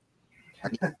lady, bro.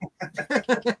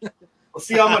 We'll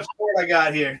see how much more I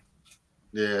got here.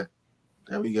 Yeah,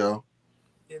 there we go.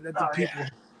 Yeah, let the people. Yeah.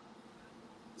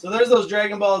 So there's those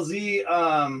Dragon Ball Z,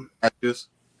 Actors.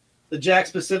 The Jack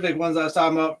specific ones I was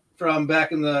talking about from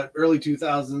back in the early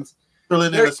 2000s. I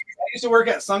used to work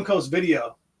at Suncoast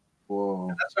Video. Whoa.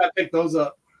 That's where I picked those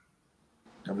up.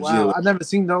 Wow, I've never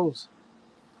seen those.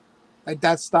 Like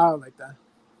that style, like that.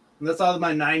 And that's all of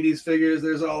my 90s figures.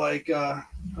 There's all like, There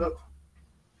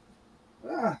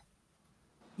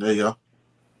you go.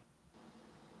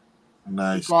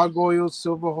 Nice. Gargoyles,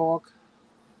 Silverhawk,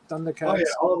 Thundercats.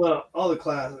 Oh yeah, all the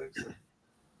classics.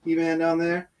 He-Man down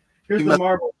there. Here's the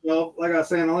Marvel show. Like I was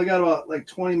saying, I only got about like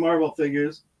 20 Marvel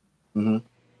figures. Mm-hmm.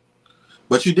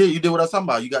 But you did what I was talking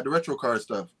about. You got the retro card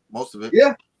stuff, most of it.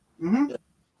 Yeah. Mm-hmm.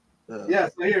 Yeah.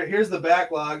 So here's the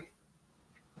backlog.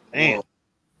 Damn.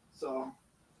 So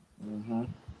I don't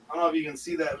know if you can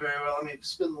see that very well. Let me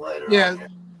spin the light around. Yeah. Here.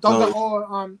 Those are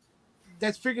all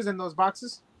there's figures in those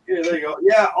boxes. Here, there you go.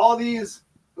 Yeah, all these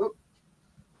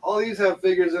have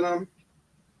figures in them.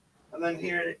 And then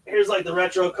here's like the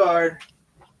retro card.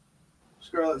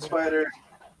 Scarlet Spider.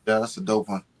 Yeah, that's a dope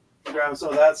one. Grab some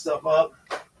of that stuff up.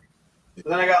 And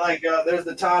then I got like there's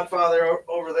the Todd father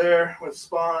over there with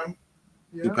Spawn.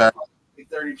 Yeah.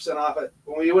 30% off it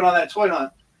when we went on that toy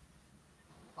hunt.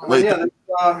 Wait, here's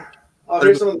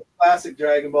some of the classic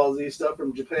Dragon Ball Z stuff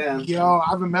from Japan. Yo,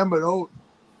 I remember those.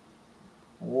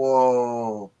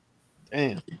 Whoa.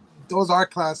 Damn. Those are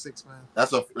classics, man.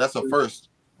 That's a first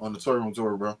on the Toy Room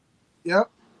Tour, bro. Yep.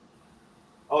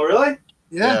 Oh, really?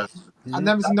 Yeah. I've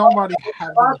never seen nobody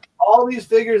have all these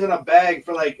figures in a bag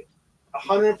for like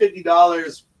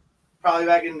 $150, probably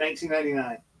back in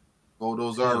 1999. Oh,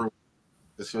 those are.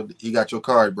 You got your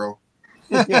card, bro.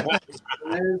 There's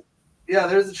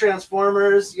the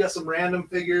Transformers. You got some random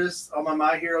figures. All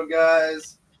my Hero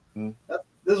guys. This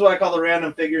is what I call the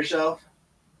random figure shelf.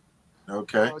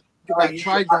 Okay. Like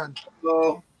Trigun.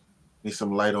 So, need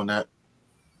some light on that.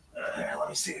 Let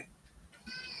me see.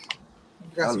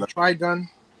 You got some Trigun.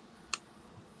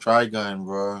 Trigun,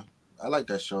 bro. I like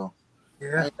that show.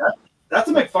 Yeah. That's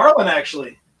a McFarlane,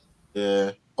 actually.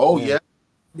 Yeah. Oh, yeah.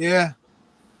 Yeah.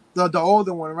 The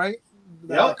older one, right?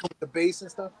 Yep. With the base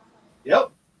and stuff.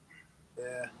 Yep.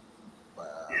 Yeah.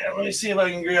 Wow. Yeah, let me see if I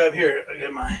can grab here. I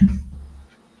get mine.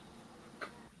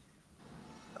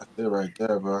 That's it right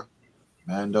there, bro.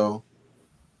 Mando.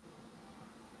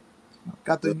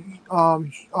 Got the I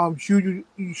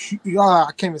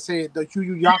can't even say it. The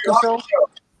Yu Yakusho.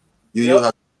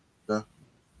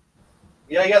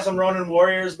 Yeah, I got some Ronin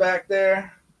Warriors back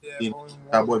there. Yeah,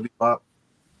 Cowboy Bebop.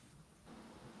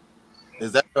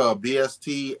 Is that a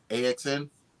BST AXN?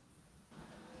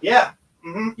 Yeah.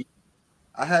 Mm-hmm.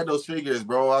 I had those figures,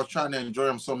 bro. I was trying to enjoy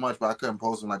them so much, but I couldn't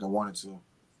post them like I wanted to.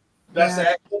 Best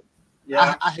action.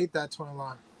 Yeah, I hate that toy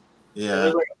line. Yeah.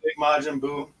 There's like a big Majin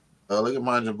Buu. Oh, look at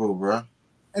Majin Buu, bro.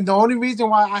 And the only reason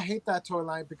why I hate that toy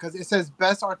line because it says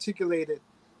best articulated,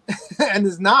 and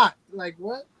it's not. Like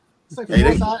what? It's like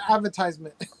a false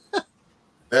advertisement.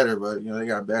 Better, but they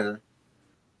got better.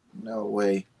 No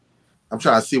way. I'm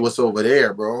trying to see what's over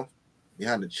there, bro.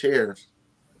 Behind the chairs.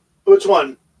 Which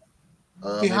one?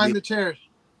 Behind the chairs.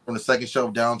 From the second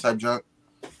shelf down type junk.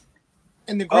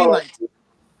 And the green light.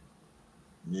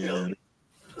 Yeah.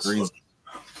 Green.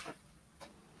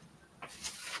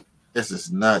 This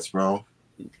is nuts, bro.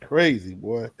 Crazy,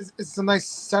 boy. It's a nice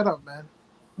setup, man.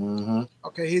 Mm-hmm.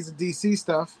 Okay, here's the DC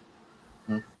stuff.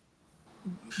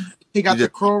 Mm-hmm. He got the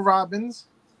Crow Robins.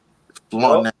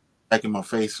 Flaunting that back in my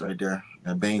face right there.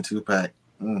 That Bane 2-pack.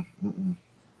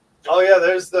 Oh yeah,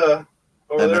 there's the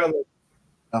over there on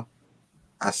the.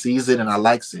 I sees it and I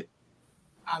likes it.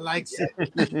 I likes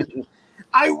it.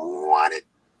 I want it.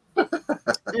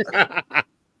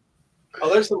 Oh,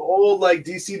 there's some old like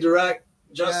DC Direct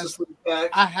Justice League packs.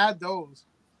 I had those.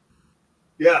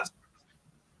 Yeah.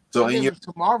 So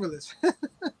to Marvelous.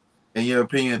 In your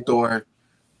opinion, Thor,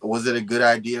 was it a good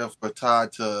idea for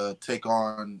Todd to take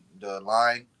on the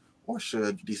line, or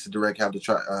should DC Direct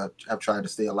have tried to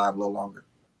stay alive a little longer?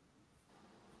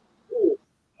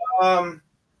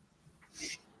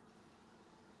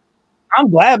 I'm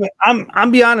glad, but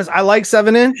I'm be honest. I like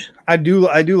 7-inch. I do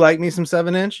like me some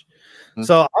 7-inch. Mm-hmm.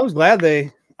 So I'm glad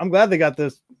they got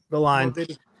the line.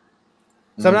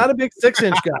 So I'm not a big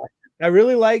 6-inch guy. I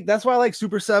really like. That's why I like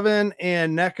Super 7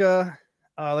 and NECA,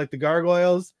 like the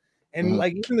Gargoyles, and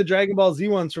like even the Dragon Ball Z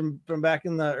ones from back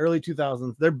in the early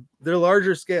 2000s. They're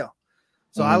larger scale,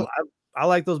 so I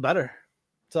like those better.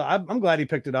 So I'm glad he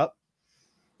picked it up.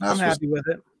 I'm happy with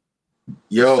it.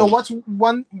 Yo. So what's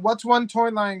one toy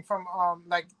line from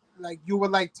like you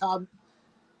would like Todd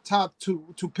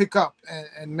to pick up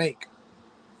and make?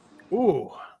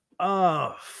 Ooh,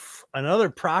 another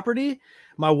property.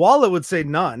 My wallet would say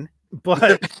none,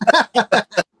 but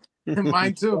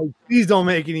mine too. Please don't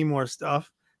make any more stuff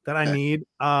that I need.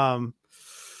 Gosh,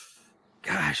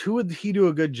 who would he do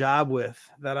a good job with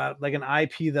that? Like an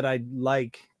IP that I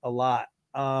like a lot.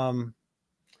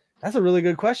 That's a really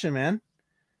good question, man.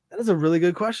 That is a really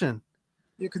good question.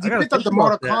 Yeah, because you picked up the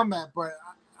Mortal Kombat, but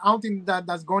I don't think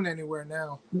that's going anywhere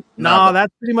now. No,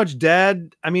 that's pretty much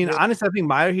dead. I mean, honestly, I think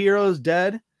My Hero is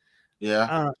dead.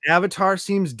 Yeah. Avatar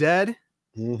seems dead.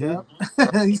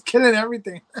 Mm-hmm. He's killing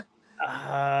everything.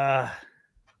 I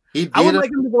would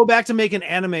like him to go back to making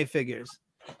anime figures.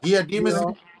 Yeah, demons.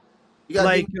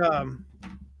 Like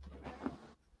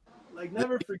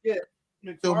never forget.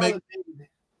 McFarlane made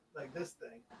like this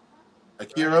thing.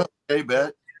 Akira, hey,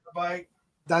 bad.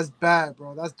 That's bad,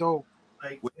 bro. That's dope.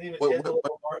 Like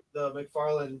the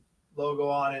McFarlane logo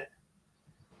on it.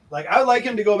 Like I would like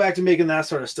him to go back to making that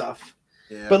sort of stuff.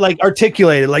 Yeah. But like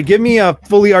articulated, like give me a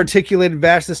fully articulated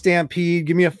Vasta Stampede,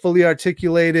 give me a fully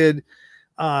articulated,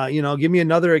 give me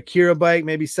another Akira bike,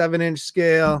 maybe 7-inch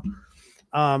scale,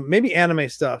 maybe anime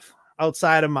stuff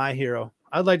outside of My Hero.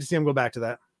 I'd like to see him go back to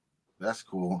that. That's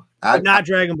cool. Not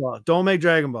Dragon Ball. Don't make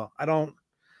Dragon Ball. I don't.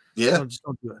 Yeah. Just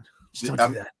don't do it. Just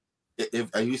don't do that. If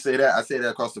you say that, I say that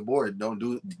across the board. Don't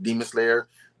do Demon Slayer.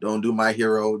 Don't do My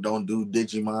Hero. Don't do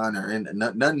Digimon or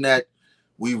nothing that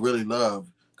we really love.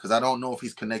 Because I don't know if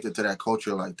he's connected to that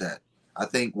culture like that. I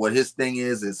think what his thing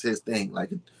is his thing.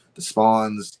 Like the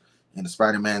Spawns and the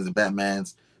Spider-Mans and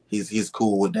Batmans, he's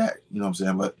cool with that. You know what I'm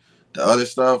saying? But the other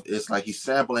stuff, it's like he's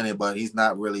sampling it, but he's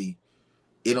not really.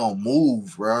 It don't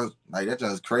move, bro. Like that's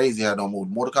just crazy how it don't move.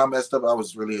 Mortal Kombat stuff I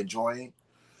was really enjoying,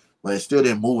 but it still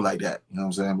didn't move like that. You know what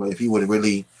I'm saying? But if he would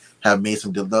really have made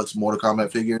some deluxe Mortal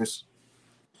Kombat figures,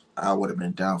 I would have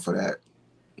been down for that.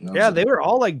 You know they were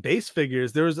all like base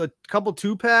figures. There was a couple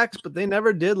 2-packs, but they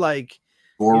never did like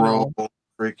Goro,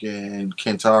 freaking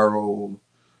Kentaro.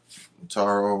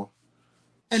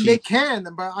 And they can,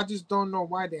 but I just don't know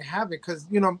why they have it. Because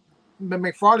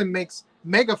McFarlane makes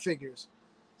mega figures,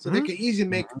 so they could easily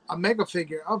make a mega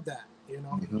figure of that.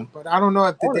 But I don't know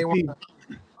if they want.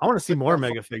 I want to see more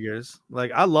mega figures.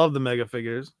 Like I love the mega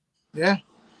figures. Yeah.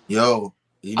 Yo,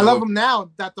 I love them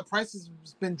now that the price has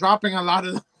been dropping a lot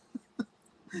of them.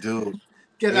 Dude,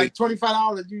 get like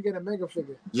 $25, you get a mega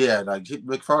figure. Yeah, like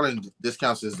McFarlane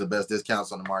discounts is the best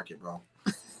discounts on the market, bro.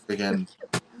 Again,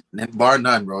 bar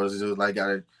none, bro. It's just like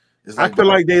I feel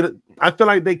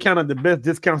like they counted the best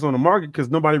discounts on the market because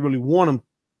nobody really want them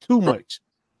too much.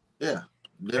 Yeah,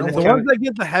 the ones that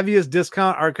get the heaviest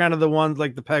discount are kind of the ones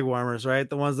like the peg warmers, right?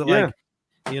 The ones that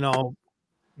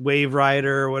Wave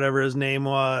Rider or whatever his name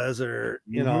was, or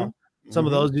some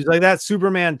of those dudes like that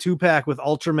Superman 2-pack with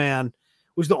Ultraman,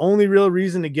 which the only real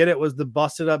reason to get it was the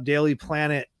busted up Daily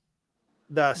Planet,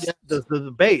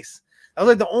 the base. That was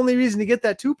like the only reason to get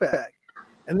that 2-pack.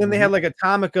 And then they had like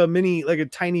Atomica mini, like a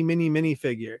tiny mini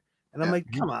figure. And I'm like,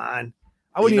 come on.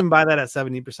 I wouldn't even buy that at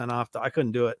 70% off though. I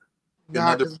couldn't do it.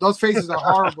 Nah, because those faces are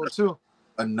horrible too.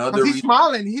 He's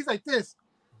smiling. He's like this.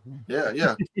 Yeah,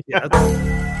 yeah. Yeah.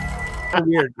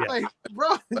 Weird. Yeah. Like,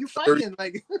 bro, you fighting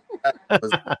like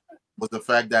was the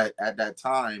fact that at that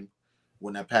time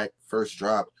when that pack first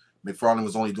dropped, McFarlane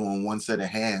was only doing one set of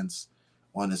hands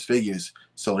on his figures.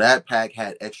 So that pack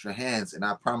had extra hands, and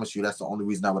I promise you that's the only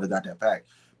reason I would have got that pack.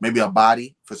 Maybe a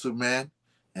body for Superman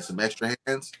and some extra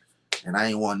hands. And I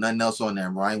ain't want nothing else on there,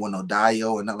 bro. I ain't want no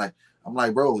Dio and nothing like. I'm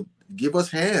like, bro, give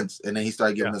us hands. And then he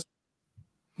started giving us,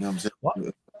 you know what I'm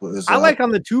saying? Well, I like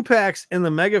on the 2-packs in the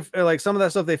mega, like some of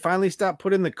that stuff, they finally stopped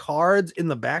putting the cards in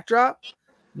the backdrop.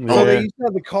 So they used to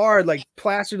have the card like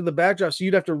plastered to the backdrop, so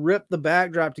you'd have to rip the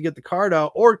backdrop to get the card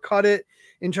out, or cut it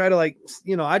and try to, like,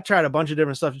 you know, I tried a bunch of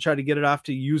different stuff to try to get it off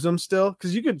to use them still,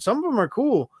 because you could, some of them are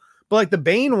cool, but like the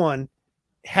Bane one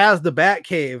has the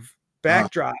Batcave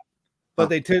backdrop, but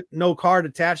they took no card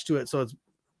attached to it, so it's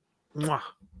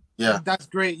yeah, that's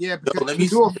great. Yeah, because if you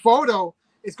do a photo,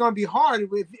 it's gonna be hard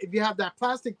if you have that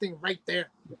plastic thing right there.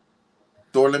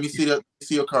 Thor, let me see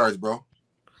your cards, bro.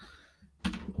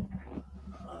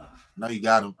 No, you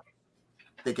got them.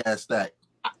 Thick ass stack.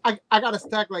 I got a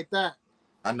stack like that.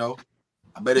 I know.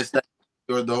 I bet it's stack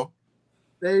yours though.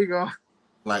 There you go.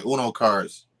 Like Uno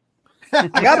cards. I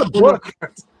got a book.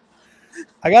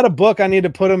 I got a book I need to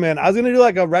put them in. I was gonna do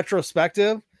like a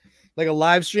retrospective, like a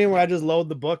live stream where I just load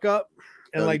the book up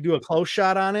and like do a close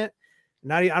shot on it.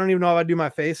 I don't even know if I do my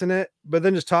face in it, but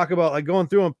then just talk about like going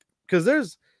through them,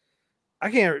 because I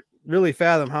can't really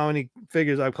fathom how many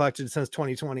figures I've collected since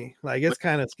 2020. Like it's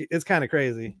kind of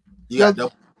crazy. Yeah.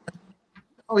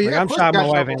 Oh yeah. Like, I'm shocked my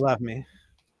wife ain't left me.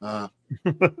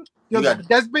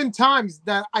 There's been times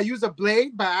that I use a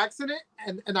blade by accident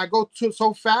and I go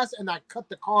so fast and I cut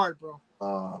the card, bro.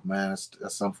 Oh man,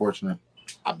 that's unfortunate.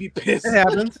 I'll be pissed. It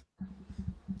happens.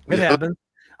 It happens.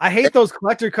 I hate those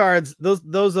collector cards, those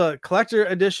collector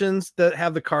editions that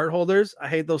have the card holders. I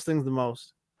hate those things the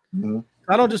most.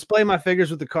 I don't display my figures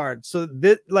with the cards. So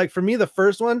that, like, for me, the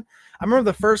first one, I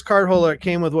remember the first card holder, it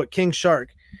came with King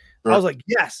Shark. I was like,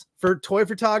 yes, for toy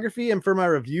photography and for my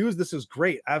reviews, this is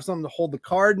great. I have something to hold the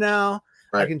card now.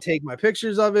 I can take my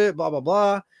pictures of it, blah, blah,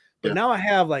 blah. But now I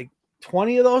have like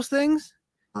 20 of those things,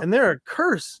 and they're a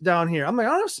curse down here. I'm like,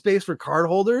 I don't have space for card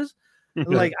holders. And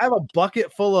like, I have a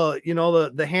bucket full of, you know,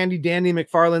 the handy dandy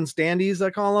McFarlane standees, I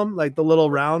call them, like the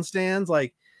little round stands.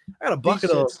 Like, I got a bucket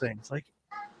of those things. Like,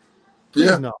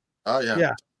 please no. Oh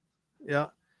yeah.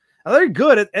 They're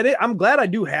good. I'm glad I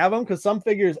do have them, because some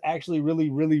figures actually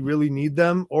really need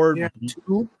them, or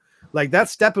two. Like that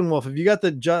Steppenwolf. If you got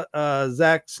the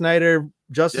Zack Snyder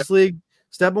Justice League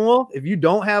Steppenwolf, if you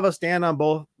don't have a stand on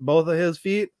both of his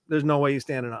feet, there's no way he's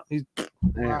standing up. He's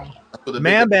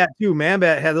Man-Bat too.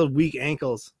 Man-Bat had those weak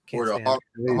ankles.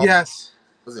 Yes.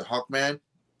 Was it Hawkman?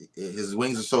 His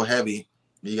wings are so heavy,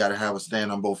 you got to have a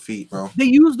stand on both feet, bro. They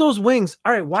use those wings.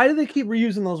 All right, why do they keep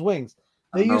reusing those wings?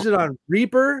 They use it on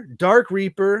Reaper, Dark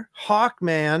Reaper,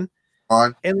 Hawkman,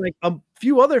 and like a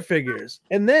few other figures.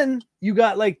 And then you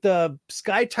got like the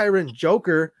Sky Tyrant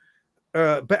Joker,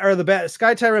 or the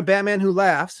Sky Tyrant Batman Who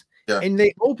Laughs, and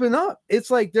they open up.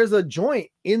 It's like there's a joint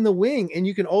in the wing, and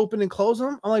you can open and close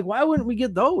them. I'm like, why wouldn't we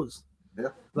get those? Yeah,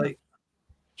 like,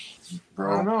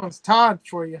 bro, I don't know. It's Todd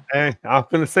for you. Hey, I'm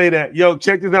gonna say that. Yo,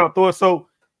 check this out, Thor. So,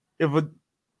 if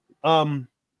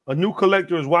a new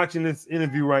collector is watching this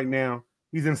interview right now,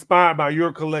 he's inspired by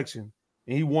your collection,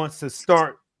 and he wants to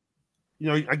start. You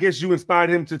know, I guess you inspired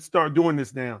him to start doing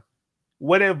this now.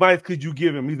 What advice could you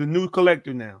give him? He's a new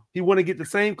collector now. He want to get the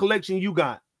same collection you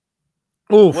got.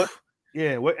 Oof.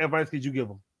 What advice could you give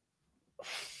him?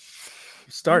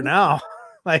 Start now.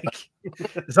 Like,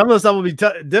 some of the stuff will be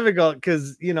difficult,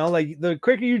 because, you know, like the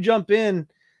quicker you jump in,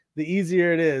 the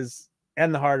easier it is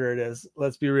and the harder it is.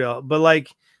 Let's be real. But like,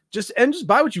 just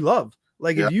buy what you love.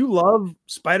 Like, if you love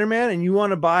Spider-Man and you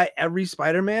want to buy every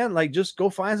Spider-Man, like, just go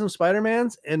find some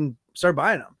Spider-Mans and start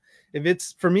buying them. If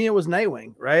it's, for me, it was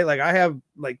Nightwing, right? Like, I have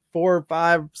like 4,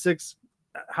 5, 6,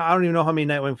 I don't even know how many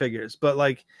Nightwing figures, but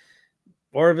like,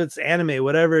 or if it's anime,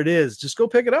 whatever it is, just go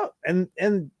pick it up and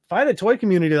find a toy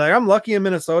community. Like, I'm lucky in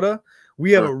Minnesota.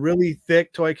 We have a really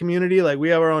thick toy community. Like, we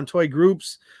have our own toy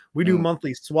groups. We do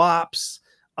monthly swaps.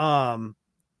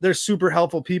 They're super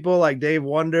helpful people like Dave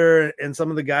Wonder and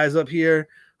some of the guys up here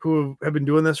who have been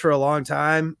doing this for a long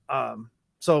time.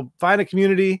 So find a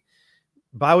community,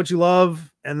 buy what you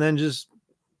love, and then just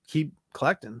keep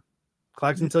collecting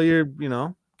until you're, you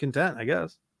know, content, I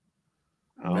guess.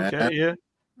 Okay, Man. yeah,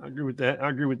 I agree with that.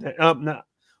 Now,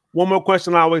 one more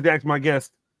question I always ask my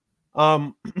guests.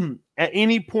 At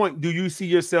any point, do you see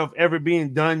yourself ever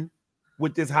being done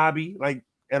with this hobby, like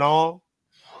at all?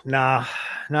 Nah,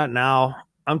 not now.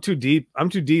 I'm too deep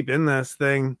in this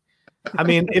thing. I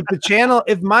mean,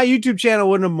 if my YouTube channel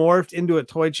wouldn't have morphed into a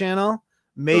toy channel,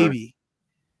 maybe.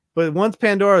 But once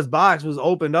Pandora's box was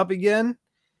opened up again,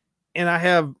 and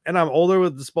I'm older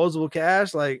with disposable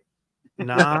cash, like,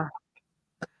 nah.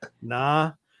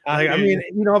 Like, I mean,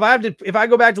 you know, if I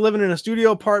go back to living in a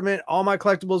studio apartment, all my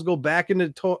collectibles go back into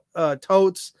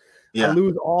totes. I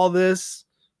lose all this.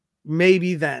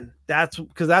 Maybe then that's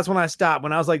when I stopped.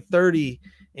 When I was like 30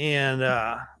 and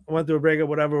went through a breakup,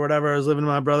 whatever. I was living in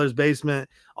my brother's basement.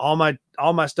 All my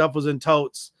stuff was in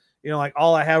totes. You know, like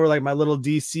all I had were like my little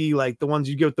DC, like the ones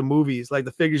you get with the movies, like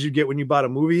the figures you get when you bought a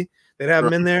movie. They'd have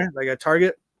them in there, like at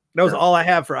Target. That was all I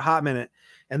had for a hot minute.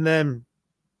 And then,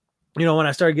 you know, when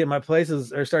I started getting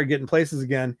places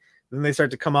again, then they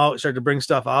start to come out, start to bring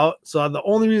stuff out. So the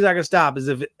only reason I could stop is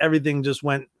if everything just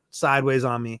went sideways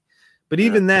on me. But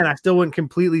even then, I still wouldn't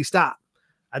completely stop.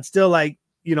 I'd still, like,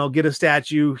 you know, get a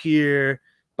statue here,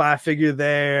 buy a figure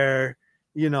there,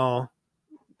 you know.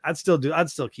 I'd still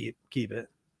keep it.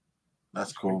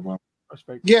 That's cool, bro.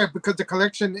 Yeah, because the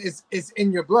collection is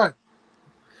in your blood,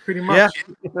 pretty much. Yeah.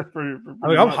 I mean,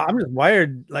 I'm just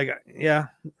wired, like, yeah.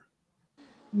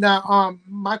 Now,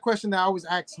 my question that I always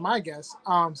ask my guests,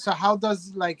 so how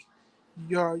does, like,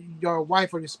 your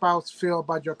wife or your spouse feel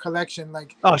about your collection?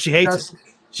 Like, oh, she hates it.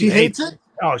 She hates it?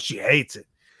 Oh, she hates it.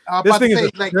 This thing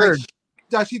is like,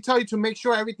 does she tell you to make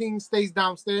sure everything stays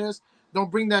downstairs?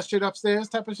 Don't bring that shit upstairs,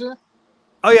 type of shit?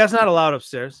 Oh yeah, it's not allowed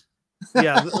upstairs.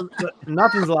 Yeah,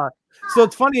 nothing's allowed. So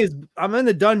it's funny is I'm in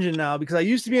the dungeon now because I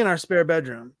used to be in our spare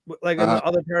bedroom, like in the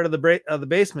other part of the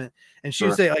basement, and she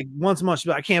would say like once a month, she'd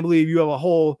be like, I can't believe you have a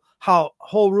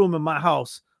whole room in my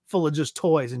house full of just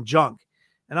toys and junk.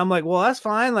 And I'm like, well, that's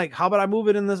fine. Like, how about I move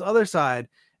it in this other side?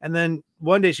 And then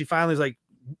one day she finally was like,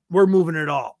 we're moving it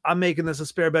all. I'm making this a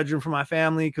spare bedroom for my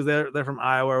family because they're from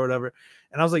Iowa or whatever.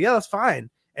 And I was like, yeah, that's fine.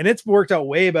 And it's worked out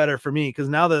way better for me because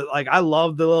now that, like, I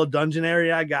love the little dungeon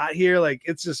area I got here. Like,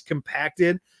 it's just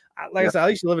compacted. Like I said, I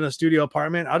used to live in a studio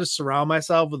apartment. I'll just surround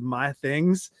myself with my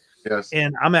things. Yes.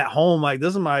 And I'm at home. Like,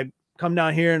 this is my come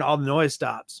down here and all the noise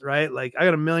stops, right? Like, I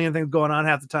got a million things going on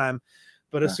half the time.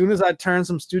 But as soon as I turn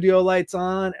some studio lights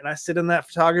on and I sit in that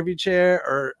photography chair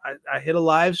or I hit a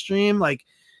live stream, like,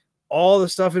 all the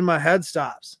stuff in my head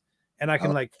stops and I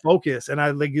can like focus,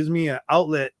 and like gives me an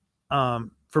outlet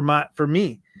for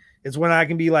me. It's when I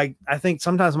can be like, I think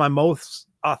sometimes my most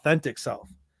authentic self.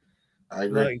 I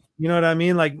agree. Like, you know what I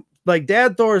mean? Like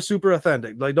Dad Thor is super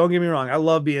authentic. Like, don't get me wrong, I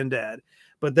love being dad,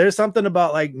 but there's something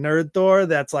about like Nerd Thor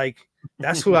that's like,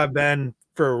 that's who I've been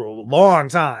for a long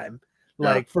time,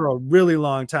 like for a really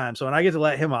long time. So when I get to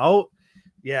let him out,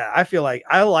 yeah, I feel like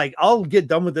I'll get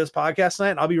done with this podcast tonight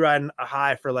and I'll be riding a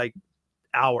high for like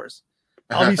hours.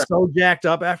 I'll be so jacked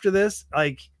up after this.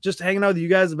 Like, just hanging out with you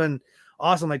guys has been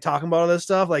awesome. Like, talking about all this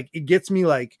stuff, like, it gets me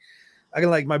like, I can,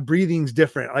 like, my breathing's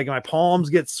different. Like, my palms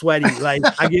get sweaty. Like,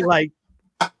 I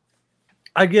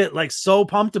get like so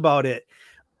pumped about it.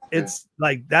 It's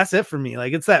like, that's it for me.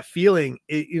 Like, it's that feeling,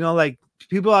 you know, like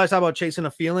people always talk about chasing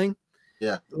a feeling.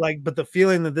 Yeah. Like, but the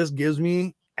feeling that this gives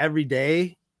me every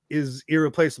day is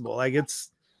irreplaceable. Like,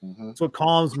 it's what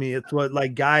calms me. It's what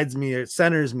like guides me. It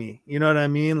centers me. You know what I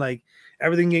mean? Like,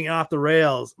 everything getting off the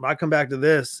rails. I come back to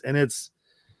this and it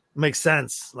makes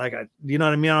sense. Like, you know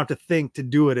what I mean? I don't have to think to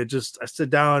do it. I sit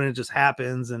down and it just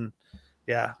happens. And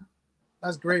yeah.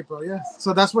 That's great, bro. Yeah.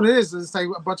 So that's what it is. It's like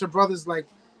a bunch of brothers like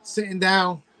sitting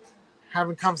down,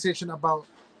 having conversation about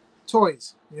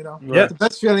toys, you know? Yeah. The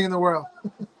best feeling in the world.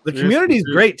 The community is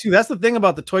great too. That's the thing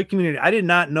about the toy community. I did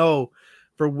not know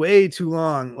for way too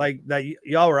long, like, that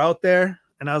y'all were out there.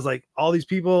 And I was like, all these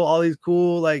people, all these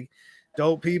cool, like,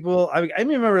 dope people. I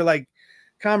remember, like,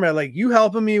 Comrade, like, you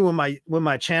helping me when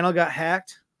my channel got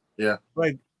hacked. Yeah.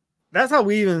 Like, that's how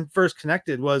we even first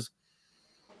connected, was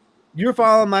you were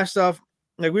following my stuff.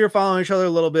 Like, we were following each other a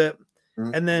little bit.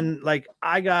 And then, like,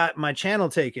 I got my channel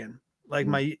taken. Like,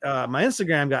 my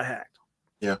Instagram got hacked.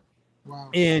 Yeah. Wow.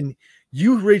 And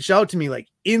you reached out to me like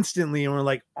instantly and were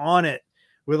like on it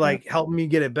with like helping me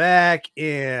get it back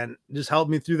and just helped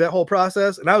me through that whole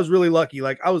process. And I was really lucky.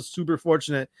 Like, I was super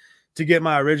fortunate to get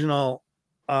my original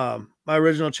channel,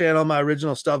 my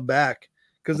original stuff back,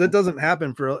 because it doesn't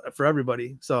happen for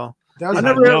everybody. So I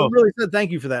never really said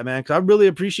thank you for that, man, because I really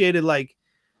appreciated, like,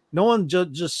 no one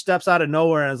just steps out of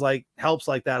nowhere and is like, helps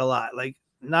like that a lot. Like,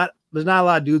 there's not a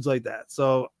lot of dudes like that.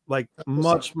 So, like,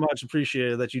 much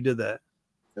appreciated that you did that.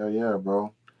 Hell yeah,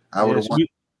 bro. I would have won.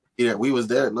 Yeah, we was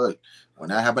there. Look, when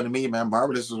that happened to me, man,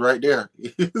 Marvelous was right there.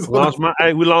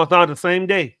 We lost out the same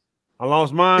day. I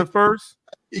lost mine first,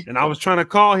 and I was trying to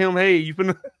call him. Hey, you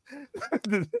finna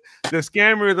the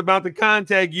scammer is about to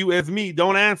contact you as me.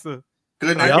 Don't answer.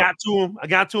 I got to him. I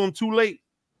got to him too late,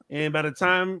 and by the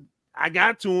time I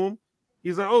got to him,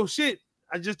 he's like, "Oh shit!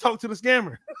 I just talked to the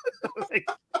scammer." Like,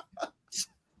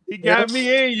 he got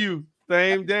me and you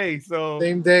same day. So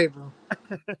same day, bro.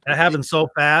 That happened so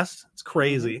fast. It's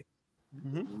crazy.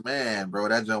 Man, bro,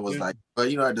 that jump was like, but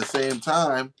you know, at the same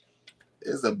time,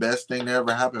 it's the best thing that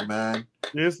ever happened, man.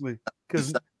 Seriously,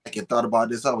 because I thought about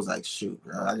this, I was like, shoot,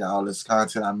 bro, I got all this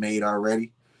content I made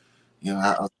already. You know,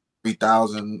 I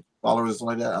 3,000 followers or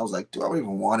something like that. I was like, do I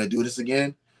even want to do this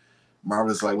again?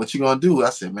 Marvel's like, what you gonna do?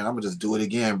 I said, man, I'm gonna just do it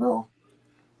again, bro.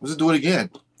 We'll just do it again.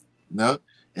 You know?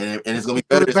 And it's gonna be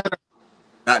better.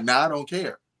 Now I don't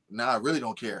care. Now I really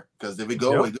don't care. Because if it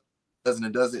goes, it doesn't,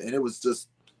 it doesn't. And it was just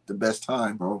the best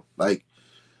time, bro. Like,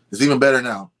 it's even better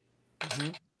now.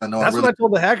 I know. That's what I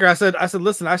told the hacker. I said,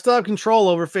 listen, I still have control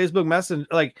over Facebook Messenger,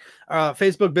 like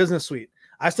Facebook Business Suite.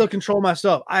 I still control my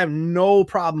stuff. I have no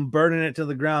problem burning it to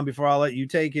the ground before I'll let you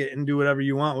take it and do whatever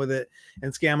you want with it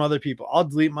and scam other people. I'll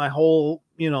delete my whole,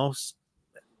 you know,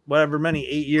 whatever many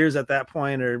 8 years at that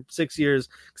point or 6 years.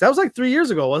 Because that was like 3 years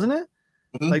ago, wasn't it?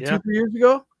 Like 2-3 years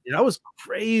ago? Yeah, that was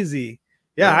crazy.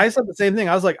 Yeah, I said the same thing.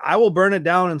 I was like, I will burn it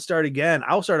down and start again.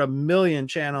 I'll start a million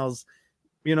channels.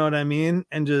 You know what I mean?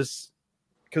 And just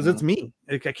because it's me.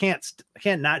 Like, I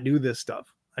can't not do this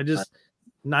stuff. I just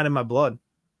not in my blood.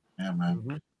 Yeah,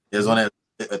 man. It was on that.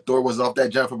 Thor was off that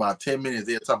jump for about 10 minutes.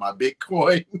 They were talking about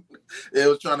Bitcoin. They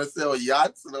was trying to sell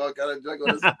yachts and all kind of junk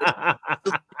on this.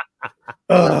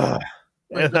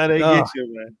 That's how they get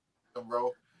you, man.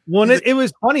 Bro. Well, it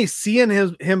was funny seeing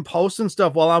him posting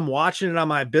stuff while I'm watching it on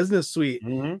my business suite,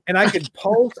 and I could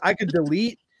post, I could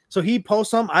delete. So he posts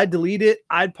something, I delete it.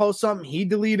 I'd post something, he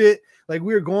delete it. Like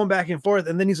we were going back and forth,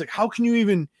 and then he's like, "How can you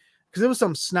even?" Because it was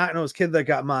some snot-nosed kid that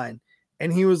got mine,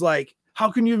 and he was like,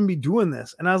 "How can you even be doing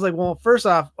this?" And I was like, "Well, first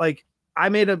off, like I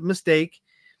made a mistake,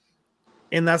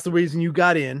 and that's the reason you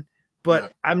got in."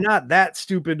 But I'm not that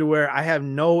stupid to where I have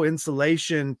no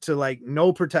insulation to like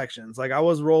no protections. Like I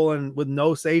was rolling with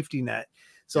no safety net.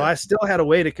 So I still had a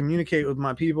way to communicate with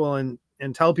my people and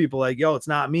tell people like, yo, it's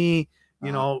not me,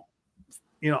 you know,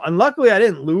 and luckily I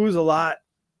didn't lose a lot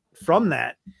from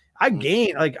that. I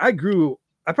gained, like I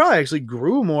probably actually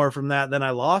grew more from that than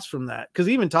I lost from that. Cause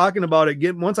even talking about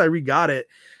it, once I re-got it,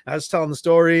 I was telling the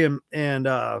story and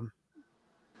then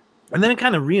it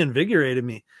kind of reinvigorated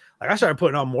me. Like I started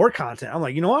putting out more content. I'm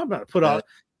like, you know what? I'm going to put out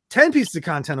 10 pieces of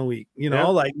content a week, you know,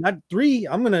 like not 3.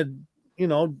 I'm going to, you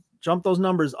know, jump those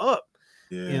numbers up,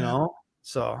 you know?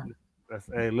 So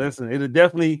hey, listen, it'll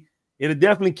definitely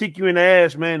kick you in the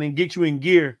ass, man, and get you in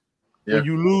gear when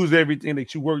you lose everything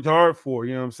that you worked hard for.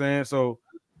 You know what I'm saying? So,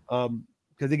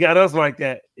 because it got us like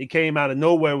that. It came out of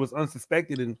nowhere. It was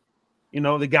unsuspected. And, you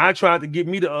know, the guy tried to get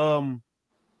me to,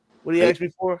 what he asked me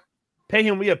for? Pay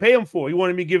him for. He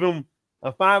wanted me to give him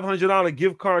a $500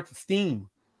 gift card to Steam.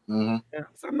 So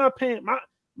I'm not paying.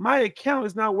 My account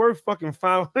is not worth fucking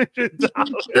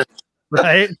 $500.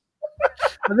 Right?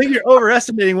 I think you're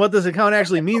overestimating what this account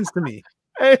actually means to me.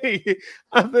 Hey,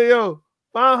 I say, yo,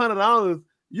 $500,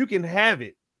 you can have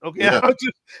it. Okay,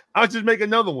 I'll just make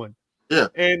another one. Yeah.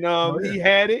 And he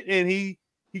had it, and he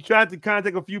tried to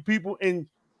contact a few people, and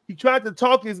he tried to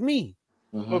talk as me.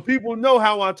 But people know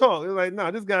how I talk. They're like,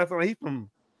 nah, this guy's he's from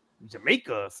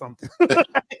Jamaica or something.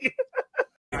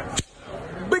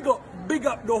 Big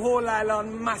up the whole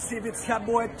island, massive. It's your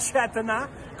boy Chatana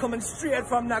coming straight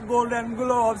from the Golden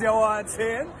Globes. You want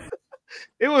saying?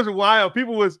 It was wild.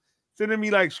 People was sending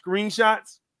me like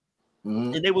screenshots,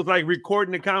 and they was like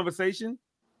recording the conversation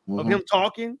of him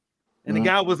talking, and the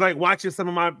guy was like watching some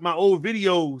of my old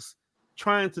videos,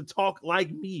 trying to talk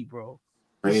like me, bro.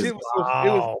 It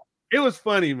was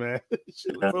funny, man.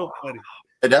 Shit was so funny.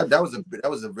 That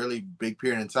was a really big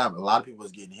period in time. A lot of people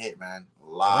was getting hit, man. A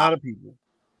lot of people.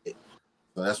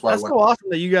 So that's why that's so awesome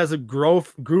that you guys have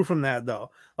grew from that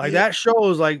though. Like that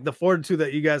shows like the fortitude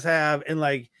that you guys have, and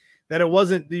like that it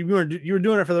wasn't you were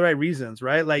doing it for the right reasons,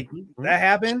 right? Like that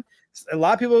happened. A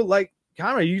lot of people like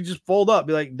Conrad, you just fold up,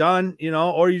 be like done, you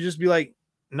know, or you just be like,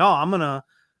 no, I'm gonna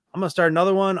start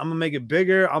another one. I'm gonna make it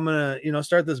bigger. I'm gonna, you know,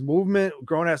 start this movement,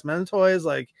 Grownassmentoyz.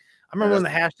 Like I remember when the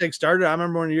hashtag started. I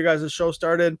remember when you guys' show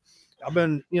started. I've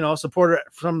been, you know, a supporter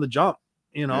from the jump,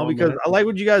 you know, because I like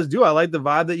what you guys do. I like the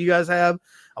vibe that you guys have.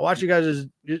 I watch you guys'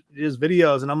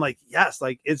 videos, and I'm like, yes,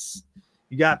 like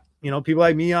you got, you know, people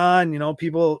like me on, you know,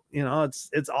 people, you know,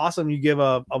 it's awesome. You give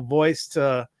a voice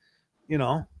to, you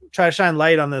know, try to shine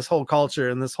light on this whole culture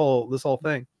and this whole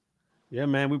thing. Yeah,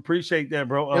 man, we appreciate that,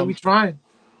 bro. Yeah, we trying.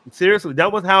 Seriously,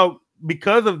 that was how,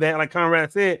 because of that, like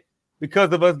Conrad said,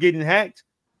 because of us getting hacked,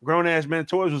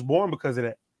 Grownassmentoyz was born because of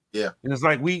that. Yeah, and it's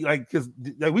like because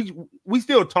we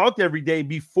still talked every day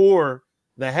before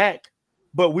the hack,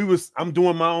 but I'm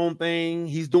doing my own thing,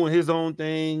 he's doing his own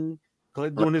thing,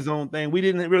 Clint doing his own thing. We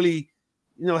didn't really,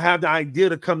 have the idea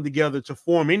to come together to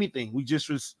form anything. We just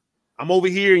was, I'm over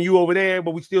here and you over there,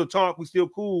 but we still talk, we still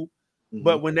cool.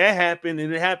 But when that happened,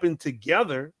 and it happened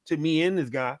together to me and this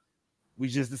guy, we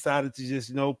just decided to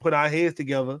just, put our heads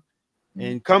together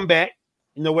and come back,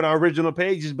 with our original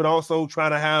pages, but also try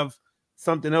to have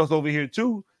something else over here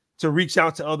too, to reach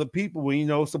out to other people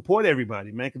and, support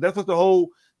everybody, man. Because that's what the whole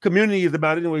community is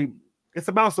about anyway. It's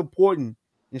about supporting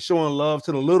and showing love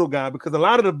to the little guy, because a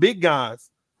lot of the big guys,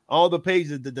 all the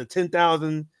pages, the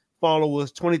 10,000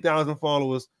 followers, 20,000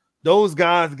 followers, those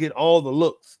guys get all the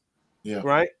looks. Yeah.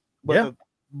 Right.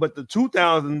 But the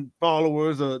 2,000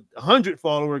 followers or 100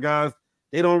 follower guys,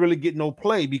 they don't really get no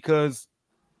play because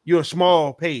you're a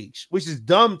small page, which is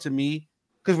dumb to me,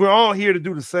 because we're all here to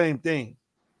do the same thing.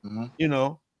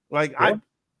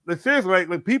 Seriously,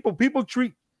 like people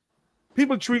treat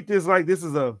this like this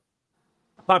is a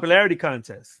popularity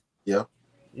contest. Yeah.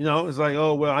 It's like,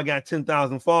 oh, well, I got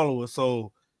 10,000 followers,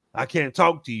 so I can't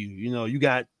talk to you. You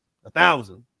got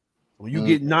 1,000. When you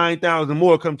get 9,000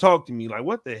 more, come talk to me. Like,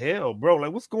 what the hell, bro?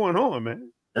 Like, what's going on,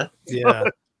 man? Yeah.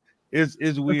 It's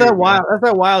weird. That's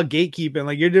that wild gatekeeping.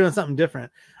 Like, you're doing something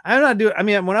different. I'm not doing. I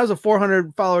mean, when I was a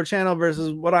 400 follower channel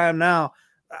versus what I am now,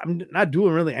 I'm not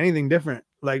doing really anything different.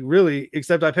 Like, really,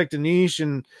 except I picked a niche,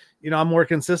 and I'm more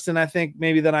consistent, I think,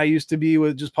 maybe than I used to be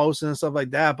with just posting and stuff like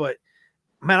that. But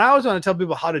man, I always want to tell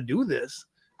people how to do this,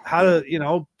 how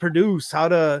to produce, how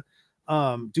to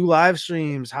do live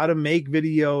streams, how to make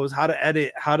videos, how to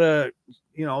edit, how to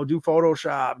do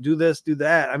Photoshop, do this, do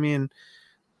that. I mean,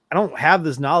 I don't have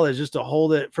this knowledge just to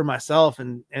hold it for myself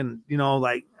and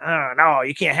like, no,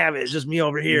 you can't have it. It's just me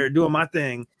over here doing my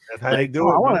thing. That's how you do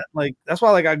it. That's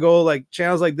why I go like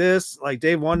channels like this, like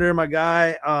Dave Wonder, my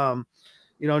guy,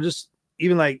 just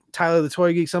even like Tyler the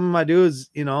Toy Geek, some of my dudes,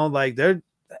 like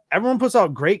everyone puts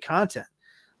out great content.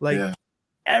 Like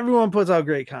everyone puts out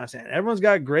great content. Everyone's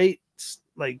got great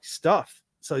like stuff.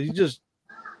 So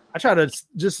I try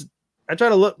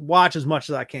to watch as much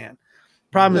as I can.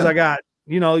 Problem is I got,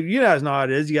 you guys know how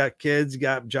it is. You got kids, you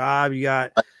got job, you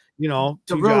got, 2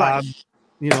 jobs,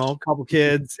 a couple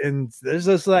kids, and there's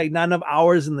just like not enough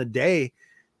hours in the day,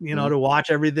 to watch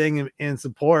everything and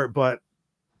support. But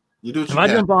if I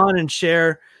jump on and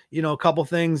share, a couple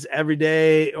things every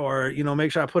day, or,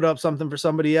 make sure I put up something for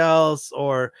somebody else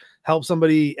or help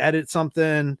somebody edit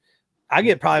something, I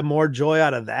get probably more joy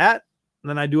out of that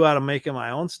than I do out of making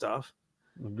my own stuff.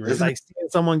 It's like seeing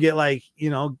someone get like,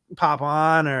 pop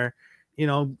on or,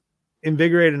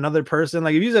 invigorate another person.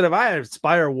 Like if I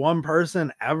inspire one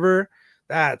person ever,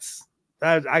 that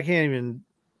I can't even,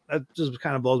 that just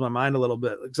kind of blows my mind a little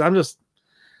bit. Because I'm just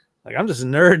a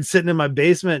nerd sitting in my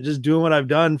basement, just doing what I've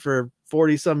done for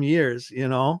 40 some years.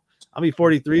 I'll be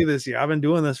 43 this year. I've been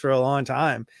doing this for a long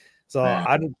time. So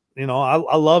I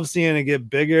love seeing it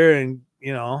get bigger and,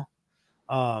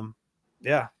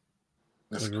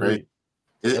 That's great.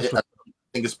 I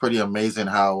think it's pretty amazing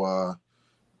how,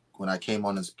 when I came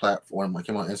on this platform, I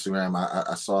came on Instagram,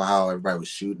 I saw how everybody was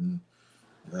shooting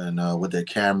and with their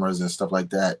cameras and stuff like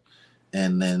that.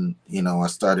 And then, I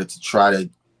started to try to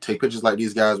take pictures like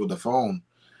these guys with the phone.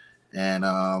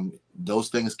 And those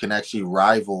things can actually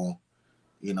rival,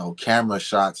 camera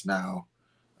shots now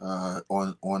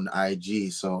on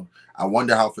IG. So I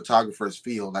wonder how photographers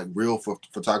feel, like real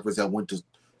photographers that went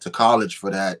to college for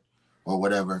that or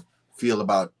whatever, feel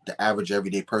about the average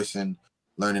everyday person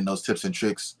learning those tips and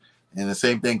tricks. And the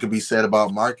same thing could be said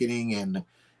about marketing, and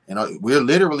we're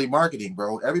literally marketing,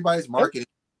 bro. Everybody's marketing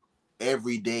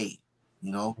every day,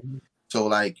 So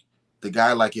like the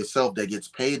guy like yourself that gets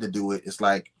paid to do it, it's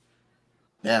like,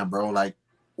 damn, bro, like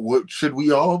what should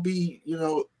we all be,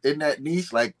 in that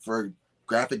niche, like for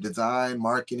graphic design,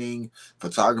 marketing,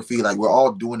 photography, like we're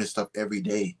all doing this stuff every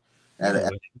day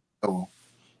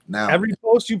now. Every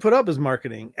post you put up is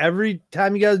marketing. Every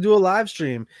time you guys do a live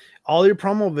stream, all your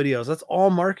promo videos, that's all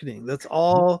marketing. That's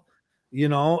all,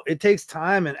 it takes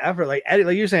time and effort. Like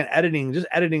like you're saying, editing, just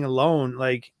editing alone.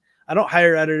 Like I don't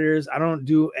hire editors. I don't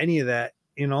do any of that.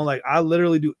 Like I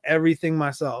literally do everything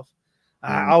myself.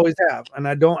 I always have. And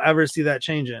I don't ever see that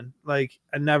changing. Like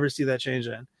I never see that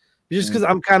changing. Just because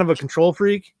I'm kind of a control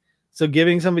freak. So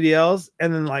giving somebody else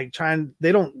and then like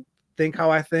they don't think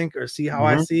how I think or see how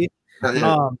I see. But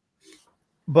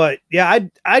But yeah,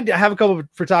 I have a couple of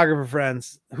photographer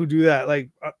friends who do that, like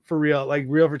for real, like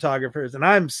real photographers. And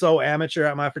I'm so amateur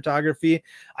at my photography.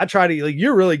 I try to like,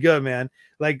 you're really good, man.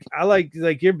 Like I like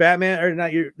your Batman or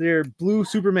not your blue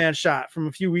Superman shot from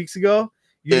a few weeks ago.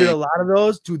 You did a lot of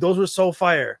those, dude. Those were so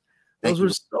fire. Those were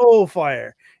so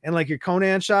fire. And like your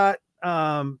Conan shot,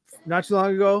 not too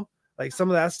long ago, like some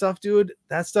of that stuff, dude.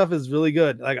 That stuff is really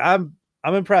good. Like I'm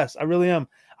impressed. I really am.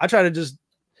 I try to just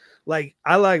like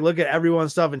look at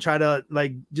everyone's stuff and try to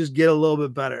like just get a little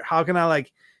bit better. How can I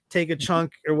like take a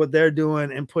chunk or what they're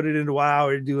doing and put it into what I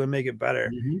would do and make it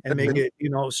better and make it,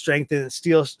 you know, strengthen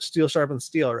steel sharpen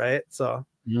steel, right? So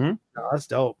that's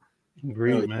dope.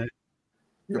 Agreed, man.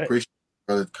 We appreciate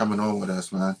brother coming on with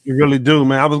us, man. You really do,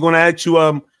 man. I was going to ask you,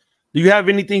 do you have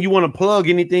anything you want to plug?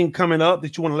 Anything coming up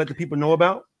that you want to let the people know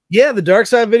about? Yeah, the Dark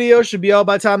Side video should be out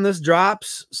by the time this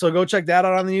drops. So go check that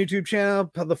out on the YouTube channel,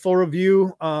 the full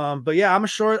review. But yeah,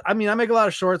 I make a lot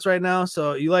of shorts right now.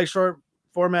 So you like short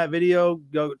format video,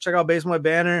 go check out Basement Boy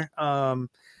Banter.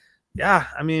 Yeah,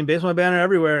 I mean, Basement Boy Banter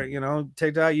everywhere, you know,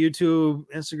 TikTok, YouTube,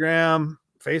 Instagram,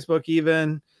 Facebook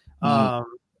even.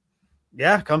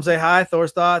 Yeah, come say hi.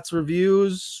 Thor's Thoughts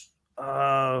reviews.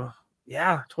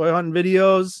 Yeah, toy hunting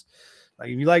videos.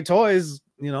 Like if you like toys,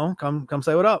 you know, come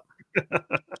say what up.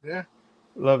 Yeah,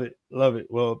 love it.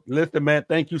 Well, listen, man,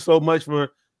 thank you so much for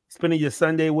spending your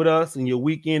Sunday with us and your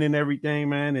weekend and everything,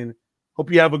 man. And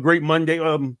hope you have a great Monday.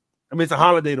 I mean, it's a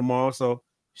holiday tomorrow, so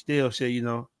still, you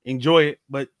know, enjoy it.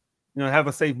 But you know, have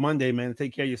a safe Monday, man.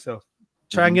 Take care of yourself.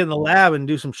 Try and get in the lab and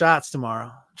do some shots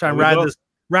tomorrow. Try and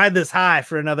ride this high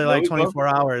for another like 24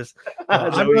 hours.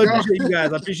 I really appreciate you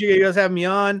guys. I appreciate you guys having me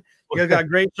on. You guys got a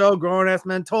great show.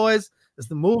 Grownassmentoyz. It's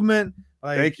the movement.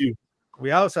 Like, thank you.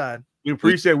 We outside. We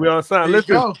appreciate it. We outside.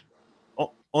 Listen,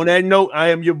 on that note, I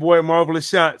am your boy, Marvelous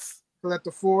Shots. Let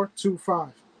the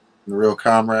 425. The real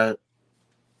comrade.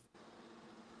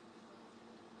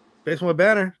 Basement Boy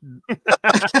Banter.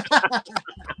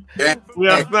 We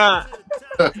outside.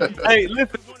 Hey,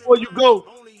 listen, before you go,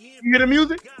 you hear the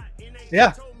music?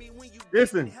 Yeah.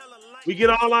 Listen, we get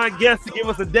all our guests to give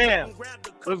us a dab.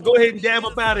 Let's go ahead and dab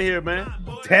up out of here, man.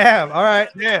 Dab. All right.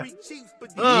 Yeah.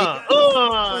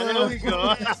 There we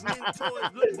go.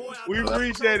 We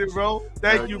appreciate it, bro.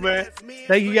 Thank you, man.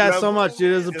 Thank you guys so much,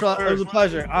 dude. It was a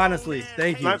pleasure. Honestly.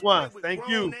 Thank you. Likewise. Thank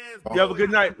you. You have a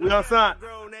good night. We outside.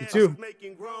 You too.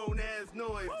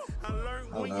 I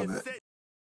love it.